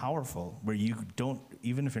very powerful. Where you don't,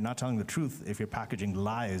 even if you're not telling the truth, if you're packaging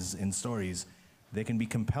lies in stories, they can be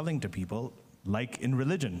compelling to people, like in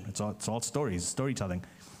religion. It's all stories, storytelling.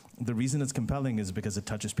 The reason it's compelling is because it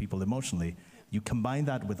touches people emotionally. You combine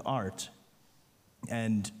that with art,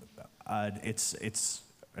 and it's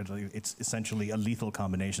essentially a lethal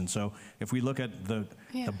combination. So if we look at the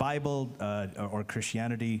Bible or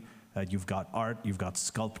Christianity, you've got art, you've got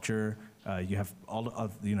sculpture, you have all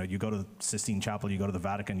of, you go to the Sistine Chapel, you go to the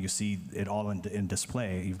Vatican, you see it all in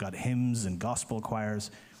display. You've got hymns and gospel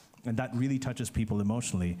choirs. And that really touches people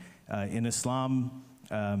emotionally. In Islam,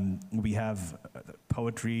 we have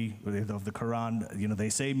poetry of the Quran. They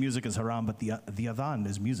say music is haram, but the adhan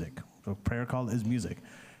is music. The prayer call is music.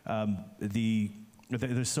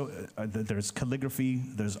 There's calligraphy,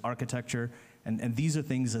 there's architecture, and these are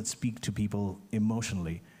things that speak to people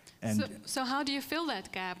emotionally. And so how do you fill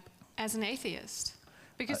that gap as an atheist?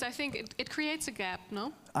 Because I think it creates a gap,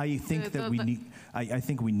 no? I think that we need. I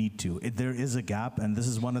think we need to. There is a gap, and this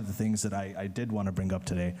is one of the things that I did want to bring up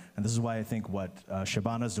today. And this is why I think what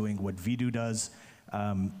Shabana's doing, what Vidu does,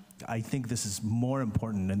 I think this is more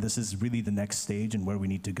important, and this is really the next stage and where we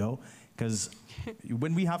need to go. Because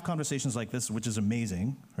when we have conversations like this, which is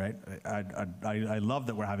amazing, right? I love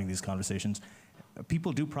that we're having these conversations.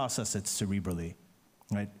 People do process it cerebrally,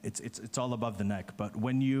 right? It's all above the neck. But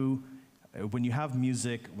when you have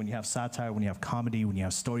music, when you have satire, when you have comedy, when you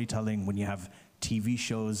have storytelling, when you have TV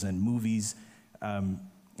shows and movies, and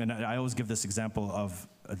I always give this example of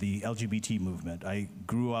the LGBT movement. I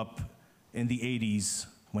grew up in the 80s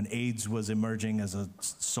when AIDS was emerging as a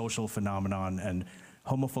social phenomenon and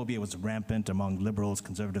homophobia was rampant among liberals,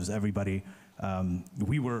 conservatives, everybody.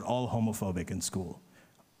 We were all homophobic in school.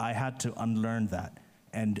 I had to unlearn that.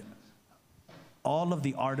 And all of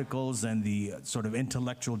the articles and the sort of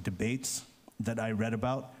intellectual debates that I read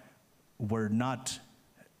about were not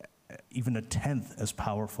even a tenth as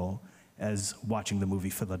powerful as watching the movie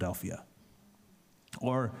Philadelphia.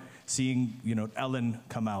 Or seeing, Ellen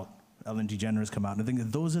DeGeneres come out. And I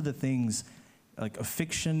think those are the things, like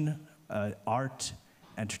fiction, art,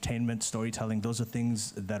 entertainment, storytelling, those are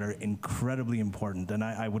things that are incredibly important. And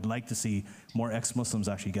I would like to see more ex-Muslims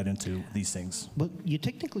actually get into these things. But you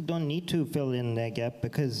technically don't need to fill in that gap,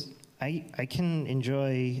 because I can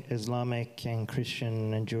enjoy Islamic and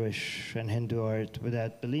Christian and Jewish and Hindu art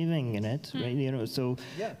without believing in it, right? So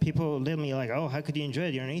people let me like, oh, how could you enjoy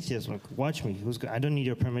it? You're an atheist. Like, watch me. I don't need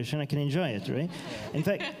your permission. I can enjoy it, right?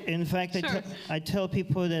 In fact, sure. I tell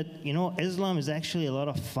people that Islam is actually a lot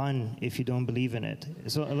of fun if you don't believe in it.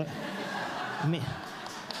 So,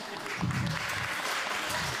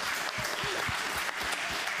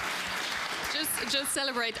 just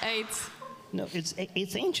celebrate Eid. No,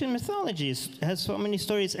 it's ancient mythology. It has so many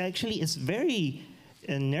stories. Actually, it's very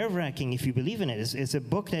nerve-wracking if you believe in it. It's a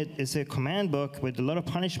book it's a command book with a lot of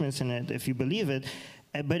punishments in it if you believe it.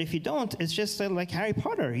 But if you don't, it's just like Harry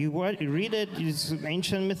Potter. You read it, it's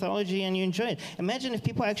ancient mythology, and you enjoy it. Imagine if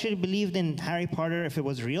people actually believed in Harry Potter if it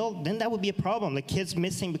was real, then that would be a problem. Like kids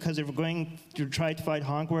missing because they were going to try to fight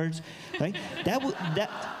Hogwarts. Right? That would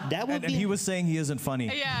be... And he was saying he isn't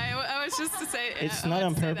funny. Yeah, I was just to say... It's not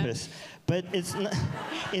on purpose. But it's not...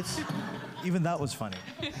 Even that was funny.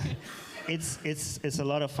 It's a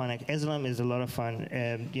lot of fun. Like, Islam is a lot of fun.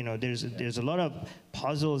 There's a lot of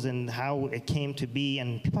puzzles in how it came to be,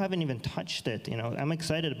 and people haven't even touched it. I'm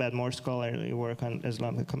excited about more scholarly work on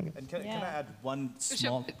Islam coming up. And can I add one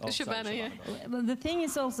small... Shabana, yeah. Well, the thing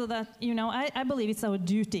is also that, I believe it's our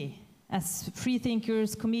duty as free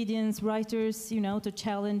thinkers, comedians, writers, to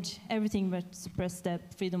challenge everything but suppress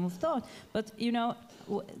that freedom of thought. But,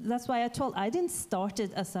 that's why I didn't start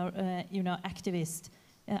it as a, activist.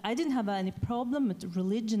 I didn't have any problem with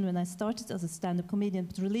religion when I started as a stand-up comedian,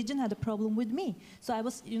 but religion had a problem with me. So I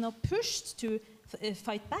was, pushed to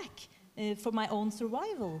fight back for my own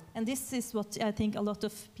survival. And this is what I think a lot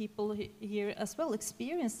of people here as well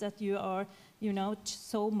experience, that you are you know,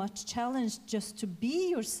 so much challenged just to be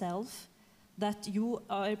yourself that you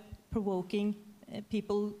are provoking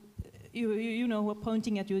people, you know, who are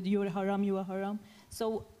pointing at you, you're haram, you are haram.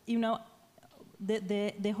 So, you know,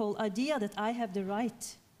 the whole idea that I have the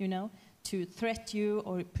right, you know, to threat you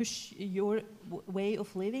or push your way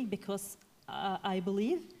of living because I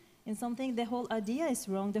believe in something, the whole idea is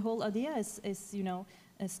wrong. The whole idea is you know,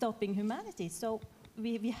 stopping humanity. So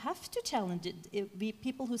we have to challenge it.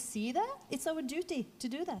 People who see that, it's our duty to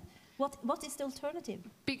do that. What is the alternative?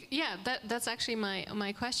 Yeah, that's actually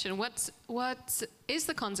my question. What is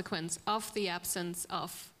the consequence of the absence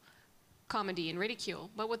of comedy and ridicule?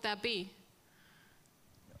 What would that be?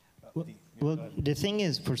 Well, the thing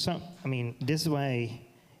is, for some, I mean, this is why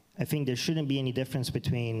I think there shouldn't be any difference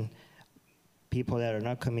between people that are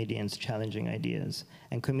not comedians challenging ideas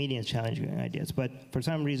and comedians challenging ideas. But for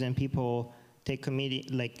some reason, people take comedy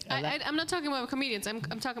like. I'm not talking about comedians. I'm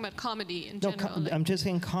talking about comedy in general. No, I'm just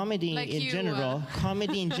saying comedy like in general.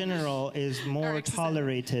 Comedy in general is more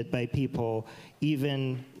tolerated by people,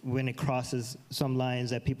 even when it crosses some lines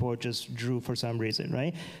that people just drew for some reason,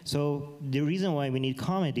 right? So the reason why we need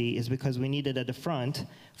comedy is because we need it at the front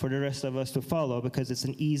for the rest of us to follow, because it's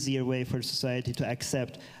an easier way for society to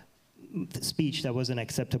accept speech that wasn't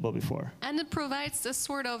acceptable before. And it provides a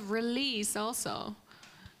sort of release also.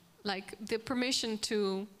 Like the permission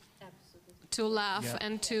to laugh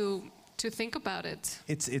and to think about it.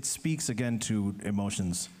 It speaks again to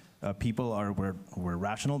emotions. People are we're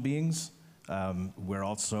rational beings. We're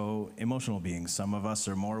also emotional beings. Some of us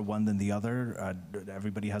are more one than the other.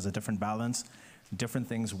 Everybody has a different balance. Different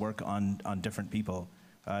things work on different people.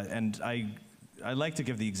 And I like to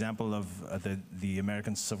give the example of the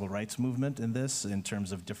American civil rights movement in this, in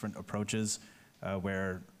terms of different approaches,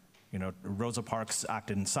 where, you know, Rosa Parks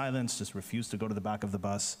acted in silence, just refused to go to the back of the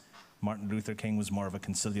bus. Martin Luther King was more of a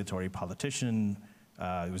conciliatory politician.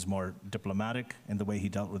 He was more diplomatic in the way he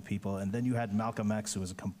dealt with people. And then you had Malcolm X, who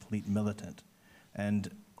was a complete militant. And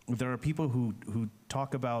there are people who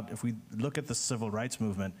talk about, if we look at the civil rights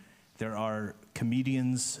movement, there are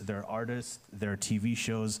comedians, there are artists, there are TV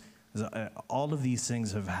shows. All of these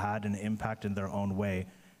things have had an impact in their own way.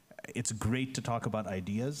 It's great to talk about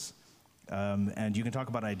ideas. And you can talk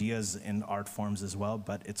about ideas in art forms as well,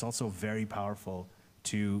 but it's also very powerful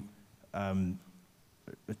to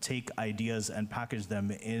take ideas and package them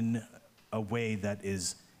in a way that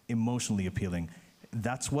is emotionally appealing.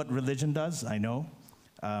 That's what religion does, I know,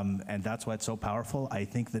 and that's why it's so powerful. I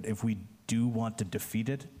think that if we do want to defeat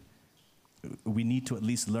it, we need to at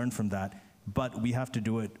least learn from that, but we have to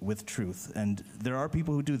do it with truth. And there are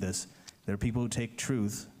people who do this. There are people who take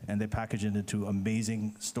truth and they package it into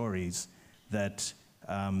amazing stories that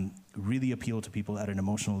really appeal to people at an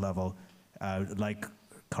emotional level, like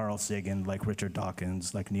Carl Sagan, like Richard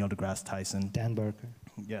Dawkins, like Neil deGrasse Tyson. Dan Barker.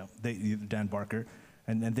 Yeah, Dan Barker.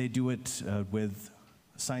 And they do it with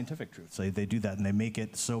scientific truth. So they do that and they make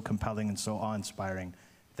it so compelling and so awe-inspiring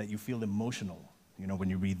that you feel emotional, you know, when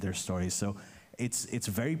you read their stories. So it's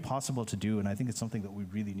very possible to do, and I think it's something that we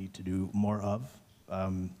really need to do more of.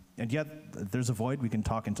 And yet, there's a void. We can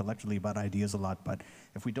talk intellectually about ideas a lot, but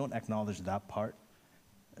if we don't acknowledge that part,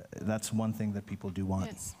 that's one thing that people do want.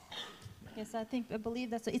 Yes. Yes, I believe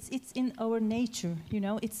that it's in our nature, you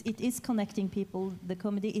know. It is connecting people. The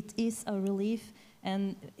comedy, it is a relief,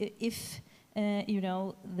 and if you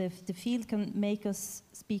know, the field can make us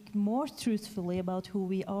speak more truthfully about who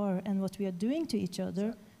we are and what we are doing to each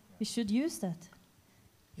other, we should use that.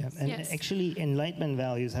 Yeah, and actually Enlightenment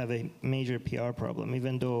values have a major PR problem,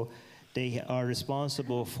 even though they are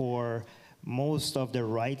responsible for most of the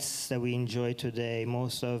rights that we enjoy today,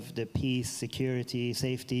 most of the peace, security,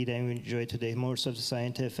 safety that we enjoy today, most of the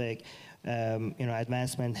scientific you know,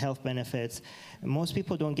 advancement, health benefits. Most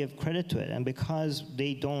people don't give credit to it, and because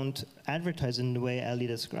they don't advertise in the way Ali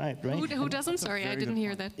described, right? Who doesn't? Sorry, I didn't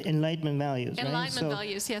hear that. Enlightenment values. Enlightenment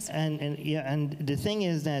values, yes. And the thing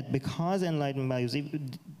is that because Enlightenment values,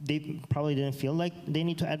 they probably didn't feel like they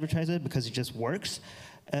need to advertise it because it just works.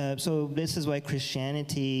 So this is why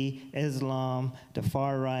Christianity, Islam, the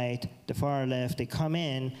far right, the far left, they come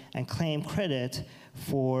in and claim credit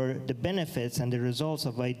for the benefits and the results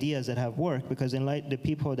of ideas that have worked, because the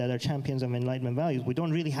people that are champions of Enlightenment values, we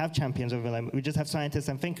don't really have champions of Enlightenment. We just have scientists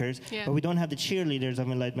and thinkers, but we don't have the cheerleaders of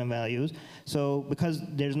Enlightenment values. So because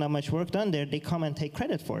there's not much work done there, they come and take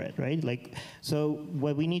credit for it, right? Like, so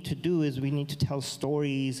what we need to do is we need to tell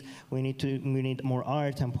stories. We need more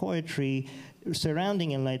art and poetry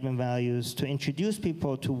surrounding Enlightenment values to introduce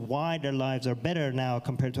people to why their lives are better now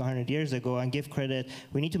compared to 100 years ago and give credit.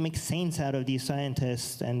 We need to make saints out of these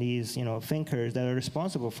scientists and these thinkers that are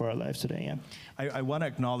responsible for our lives today. Yeah. I want to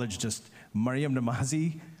acknowledge just Mariam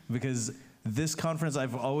Namazi, because this conference,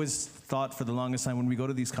 I've always thought for the longest time when we go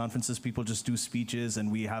to these conferences, people just do speeches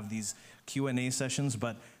and we have these Q&A sessions,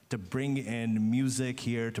 but to bring in music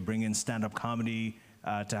here, to bring in stand-up comedy,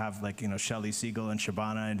 to have Shelley Siegel and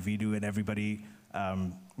Shabana and Vidu and everybody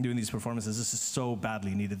doing these performances, this is so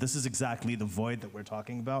badly needed. This is exactly the void that we're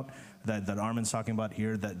talking about, that Armin's talking about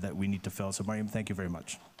here, that we need to fill. So Mariam, thank you very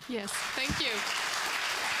much. Yes, thank you.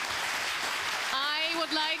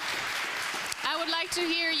 I would like to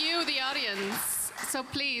hear you, the audience. So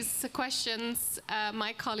please, questions,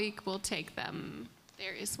 my colleague will take them.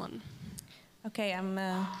 There is one. Okay, I'm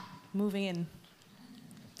moving in.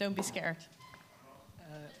 Don't be scared.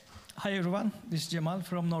 Hi everyone, this is Jamal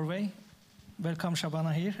from Norway. Welcome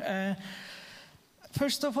Shabana here.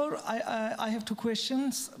 First of all, I have two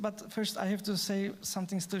questions, but first I have to say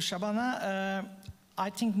something to Shabana. I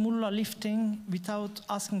think Mullah-Lifting without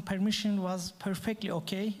asking permission was perfectly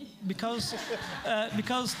okay, because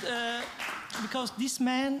this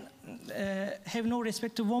man have no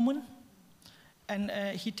respect to women, and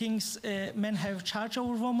he thinks men have charge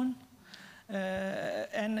over women.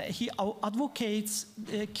 And he advocates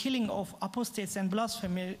the killing of apostates and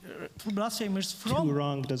blasphemers from... Too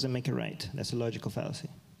wrong doesn't make it right. That's a logical fallacy.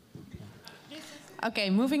 Okay,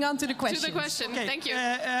 moving on to the question. To the question, okay. Thank you.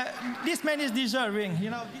 This man is deserving,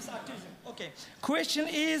 this accusation. Okay, question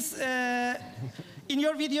is, in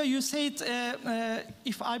your video you said,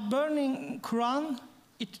 if I burning Quran,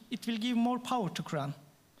 it will give more power to Quran.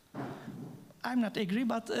 I'm not agree,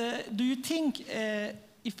 but do you think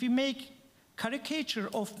if we make caricature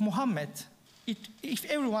of Muhammad, if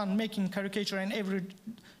everyone making caricature in every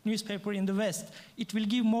newspaper in the West, it will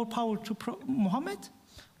give more power to Muhammad,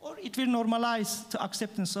 or it will normalize the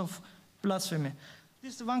acceptance of blasphemy?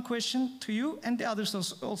 This is one question to you, and the others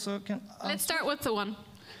also can answer. Let's start with the one.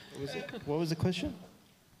 What was the question?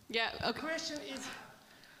 Yeah, okay. The question is,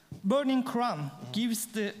 burning Quran gives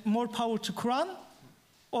the more power to Quran,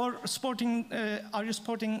 or are you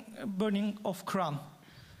supporting burning of Quran?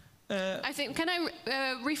 I think, can I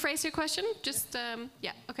rephrase your question? Just,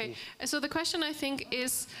 yeah, okay. So the question, I think,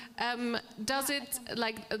 is, does it,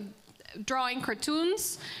 drawing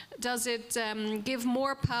cartoons, does it give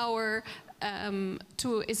more power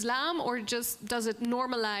to Islam, or just does it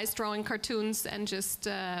normalize drawing cartoons and just...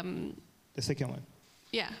 The second one.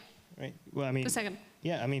 Yeah. Right. Well, I mean... The second.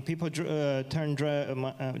 Yeah, I mean, people draw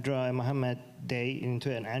a Muhammad Day into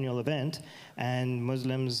an annual event, and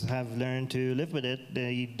Muslims have learned to live with it.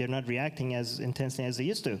 They're not reacting as intensely as they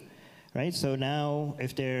used to, right? So now,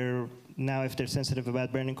 if they're sensitive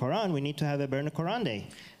about burning Quran, we need to have a burn Quran Day.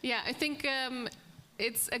 Yeah, I think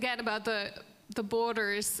it's again about the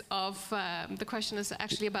borders of the question is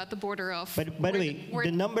actually about the border of. But by the way,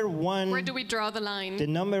 the number one. Where do we draw the line? The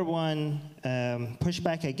number one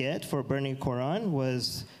pushback I get for burning Quran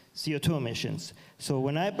was CO2 emissions. So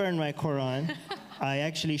when I burned my Quran, I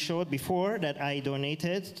actually showed before that I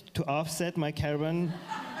donated to offset my carbon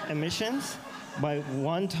emissions by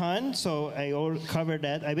 1 ton, so I all covered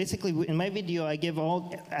that. I basically, in my video, I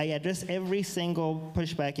address every single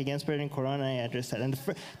pushback against burning Quran, I address that. And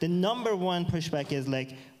the number one pushback is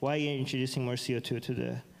why are you introducing more CO2 to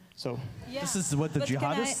the, so. Yeah. This is what the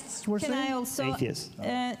jihadists were saying? Can I also, atheists.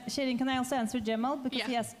 Shirin, can I also answer Jamal, because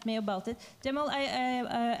he asked me about it. Jamal,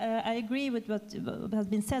 I agree with what has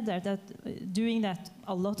been said there, that doing that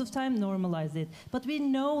a lot of time normalize it. But we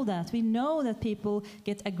know that people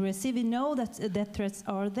get aggressive, we know that death threats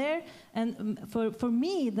are there, and for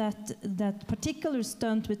me, that particular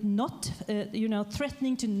stunt with not,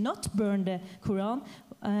 threatening to not burn the Quran,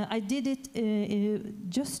 I did it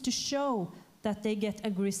just to show that they get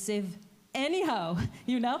aggressive anyhow,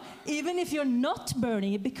 even if you're not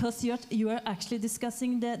burning it, because you are actually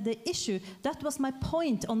discussing the issue. That was my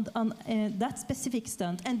point on that specific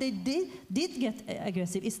stunt, and they did get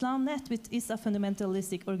aggressive. Islamnet, which is a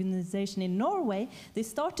fundamentalistic organization in Norway, they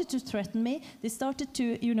started to threaten me. They started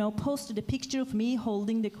to, post the picture of me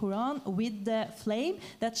holding the Quran with the flame,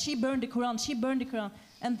 that she burned the Quran,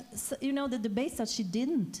 and the debate that she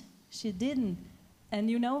didn't. And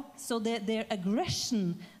so their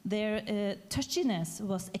aggression, their touchiness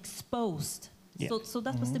was exposed. Yeah. So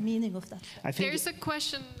that was the meaning of that. There's a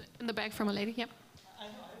question in the back from a lady. Yep.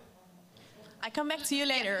 I come back to you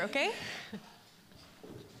later, okay?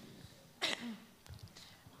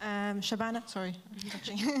 Shabana, sorry, I'm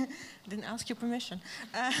touching. Didn't ask your permission.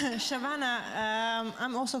 Shabana,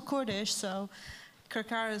 I'm also Kurdish, so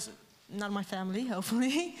Krekar is not my family,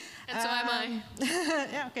 hopefully. And so am I.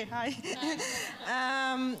 Yeah, okay, hi.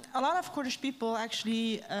 A lot of Kurdish people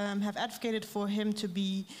actually have advocated for him to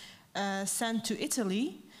be sent to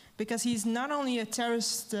Italy, because he's not only a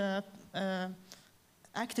terrorist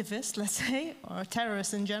activist, let's say, or a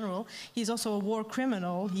terrorist in general, he's also a war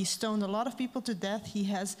criminal. He stoned a lot of people to death. He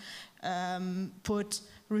has put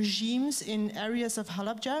regimes in areas of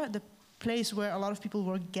Halabja, the place where a lot of people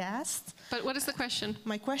were gassed. But what is the question?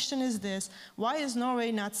 My question is this: why is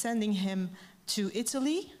Norway not sending him to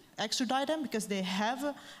Italy, extradite him, because they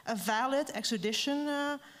have a valid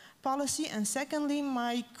extradition policy? And secondly,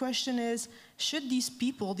 my question is, should these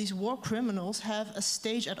people, these war criminals, have a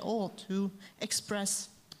stage at all to express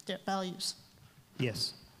their values?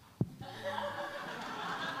 Yes.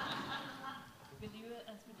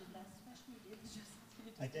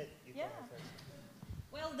 I did. Yeah.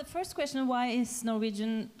 Well, the first question, why is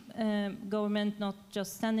Norwegian government not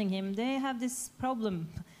just sending him? They have this problem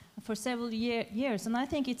for several years, and I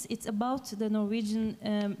think it's about the Norwegian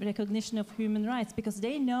recognition of human rights, because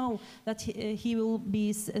they know that he will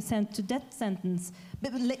be sent to death sentence,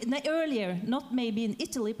 but earlier, not maybe in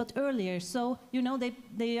Italy, but earlier. So you know they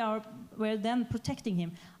were then protecting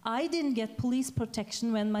him. I didn't get police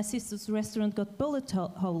protection when my sister's restaurant got bullet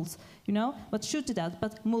holes, you know, but shooted at.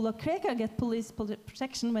 But Mullah Krekar got police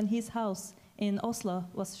protection when his house in Oslo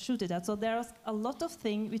was shooted at. So there's a lot of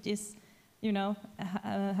things which is, you know,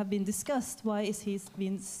 have been discussed. Why is he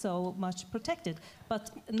been so much protected? But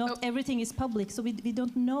not everything is public, so we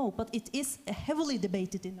don't know. But it is heavily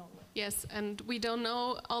debated in Norway. Yes, and we don't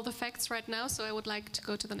know all the facts right now, so I would like to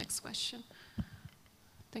go to the next question.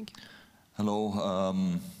 Thank you. Hello,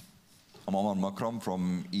 I'm Omar Makram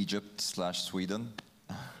from Egypt/Sweden.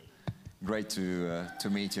 Great to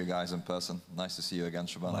meet you guys in person. Nice to see you again,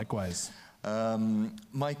 Shabana. Likewise.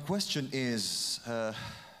 My question is,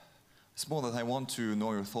 it's more that I want to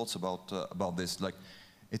know your thoughts about this. Like,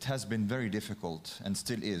 it has been very difficult, and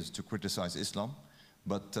still is, to criticize Islam,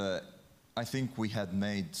 but I think we had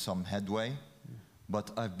made some headway, but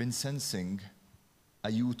I've been sensing a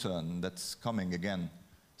U-turn that's coming again,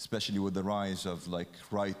 especially with the rise of like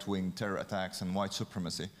right-wing terror attacks and white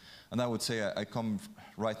supremacy. And I would say I come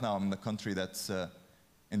right now in the country that's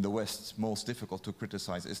in the West most difficult to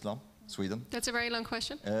criticize Islam, Sweden. That's a very long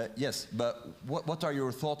question. Yes, but what are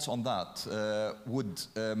your thoughts on that? Would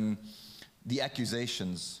the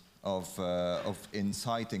accusations of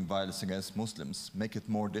inciting violence against Muslims make it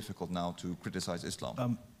more difficult now to criticize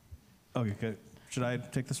Islam? Okay, should I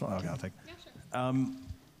take this one? Okay, I'll take it. Yeah, sure.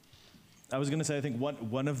 I was going to say, I think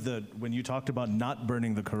one of the, when you talked about not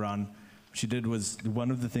burning the Quran, she did was, one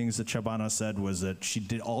of the things that Shabana said was that she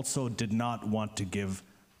also did not want to give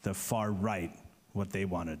the far right what they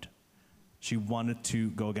wanted. She wanted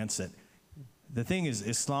to go against it. The thing is,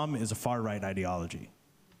 Islam is a far right ideology,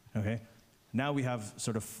 okay? Now we have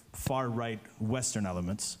sort of far right Western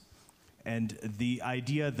elements, and the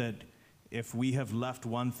idea that if we have left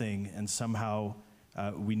one thing and somehow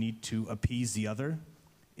we need to appease the other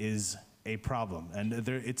is a problem. And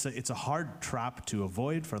it's a hard trap to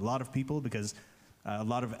avoid for a lot of people, because a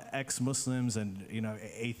lot of ex-Muslims and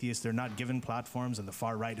atheists, they're not given platforms, and the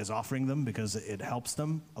far right is offering them because it helps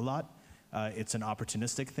them a lot. It's an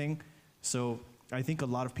opportunistic thing. So I think a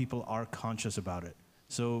lot of people are conscious about it.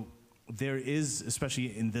 So there is,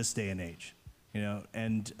 especially in this day and age,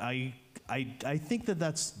 and I think that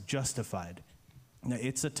that's justified.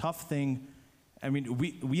 It's a tough thing. I mean,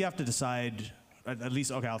 we have to decide. At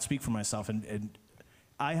least, okay, I'll speak for myself, and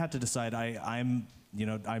I had to decide. I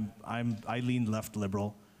lean left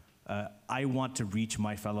liberal. I want to reach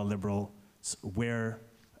my fellow liberals where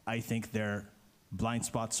I think their blind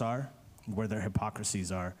spots are, where their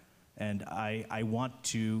hypocrisies are, and I want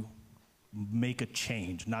to make a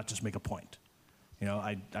change, not just make a point.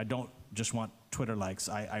 I don't just want Twitter likes.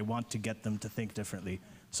 I want to get them to think differently.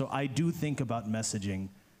 So I do think about messaging.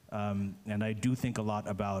 And I do think a lot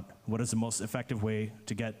about what is the most effective way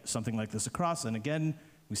to get something like this across. And again,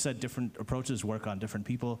 we said different approaches work on different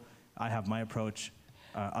people. I have my approach,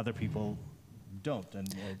 other people don't,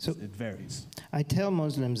 and it varies. I tell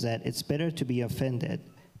Muslims that it's better to be offended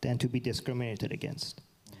than to be discriminated against.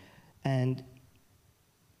 And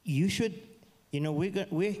you should,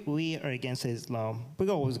 we are against Islam. We're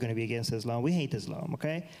always going to be against Islam. We hate Islam,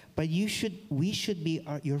 okay? But we should be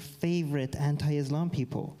your favorite anti-Islam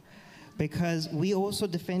people, because we also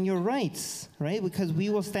defend your rights, right? Because we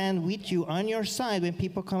will stand with you on your side when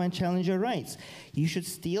people come and challenge your rights. You should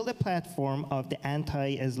steal the platform of the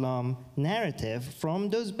anti-Islam narrative from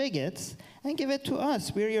those bigots and give it to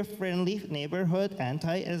us. We're your friendly neighborhood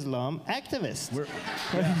anti-Islam activists.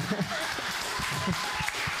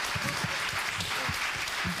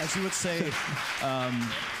 as you would say,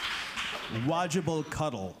 wajibal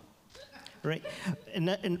cuddle. Right,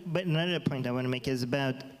 but another point I want to make is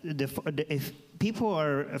about if people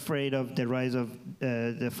are afraid of the rise of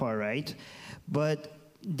the far right, but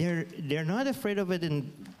they're not afraid of it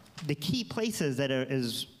in the key places that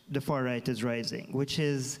the far right is rising, which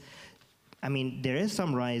is, I mean, there is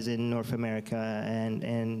some rise in North America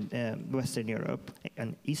and Western Europe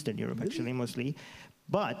and Eastern Europe actually mostly,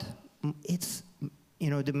 but it's, you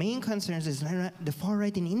know, the main concerns is the far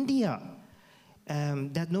right in India.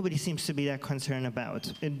 That nobody seems to be that concerned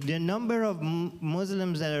about. The number of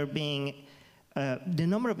Muslims that are being, the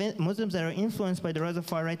number of Muslims that are influenced by the rise of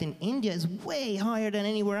far right in India is way higher than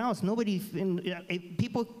anywhere else.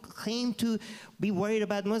 People claim to be worried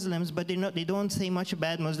about Muslims, but they don't say much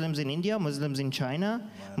about Muslims in India, Muslims in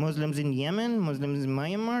China, Muslims in Yemen, Muslims in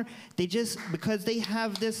Myanmar. They just, because they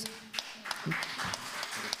have this.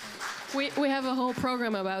 We have a whole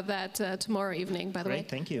program about that tomorrow evening, by the way. Great,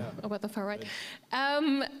 thank you. About the far right.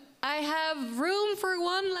 I have room for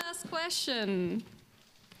one last question.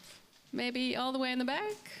 Maybe all the way in the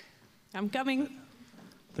back? I'm coming.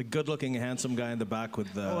 The good-looking, handsome guy in the back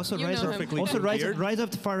with the also perfectly rise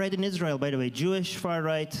of the far right in Israel, by the way. Jewish far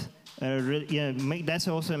right. That's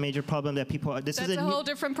also a major problem that people. That's a whole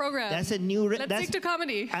different program. That's a new. Let's stick to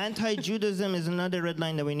comedy. Anti-Judaism is another red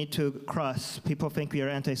line that we need to cross. People think we are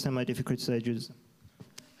anti-Semite if we criticize Judaism.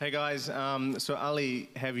 Hey guys, so Ali,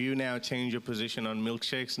 have you now changed your position on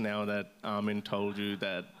milkshakes now that Armin told you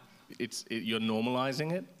that you're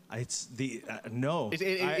normalizing it? It's the no.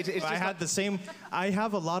 It's I had the same. I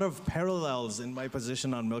have a lot of parallels in my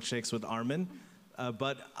position on milkshakes with Armin,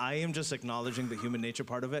 but I am just acknowledging the human nature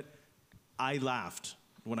part of it. I laughed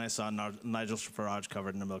when I saw Nigel Farage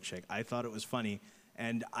covered in a milkshake. I thought it was funny,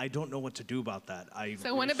 and I don't know what to do about that.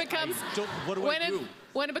 So when it becomes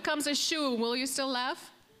when it becomes a shoe, will you still laugh?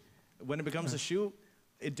 When it becomes a shoe,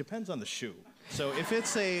 it depends on the shoe. So if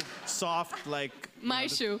it's a soft, like my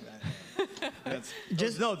shoe.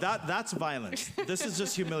 That's violence. This is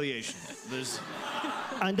just humiliation.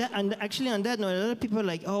 And actually on that note, a lot of people are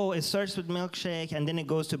like, oh, it starts with milkshake and then it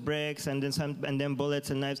goes to bricks and then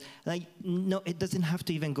bullets and knives. Like, no, it doesn't have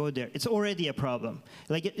to even go there. It's already a problem.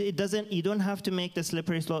 Like, it doesn't. You don't have to make the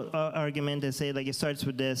slippery slope argument and say like it starts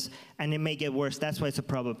with this and it may get worse. That's why it's a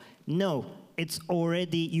problem. No, it's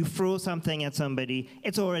already. You throw something at somebody.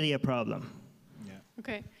 It's already a problem. Yeah.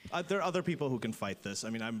 Okay. There are other people who can fight this.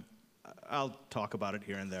 I mean, I'll talk about it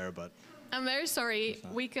here and there, but. I'm very sorry.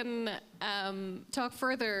 We can talk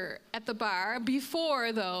further at the bar.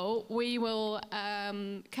 Before, though, we will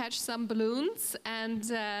catch some balloons and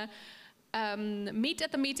meet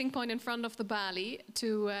at the meeting point in front of the Bali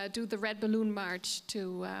to do the red balloon march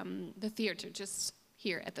to the theater just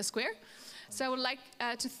here at the square. So I would like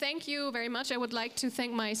to thank you very much. I would like to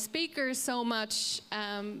thank my speakers so much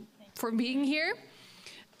for being here.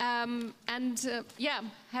 Have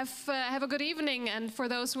a good evening, and for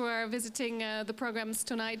those who are visiting the programs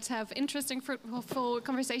tonight, have interesting, fruitful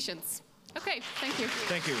conversations. Okay, thank you.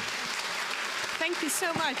 Thank you. Thank you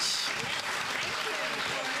so much.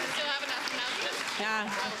 Yeah,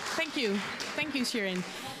 thank you. Thank you, Shirin.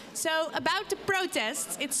 So about the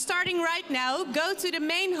protests, it's starting right now. Go to the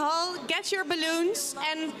main hall, get your balloons,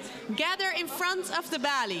 and gather in front of the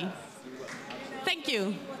Bali. Thank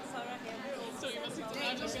you.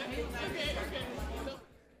 Okay.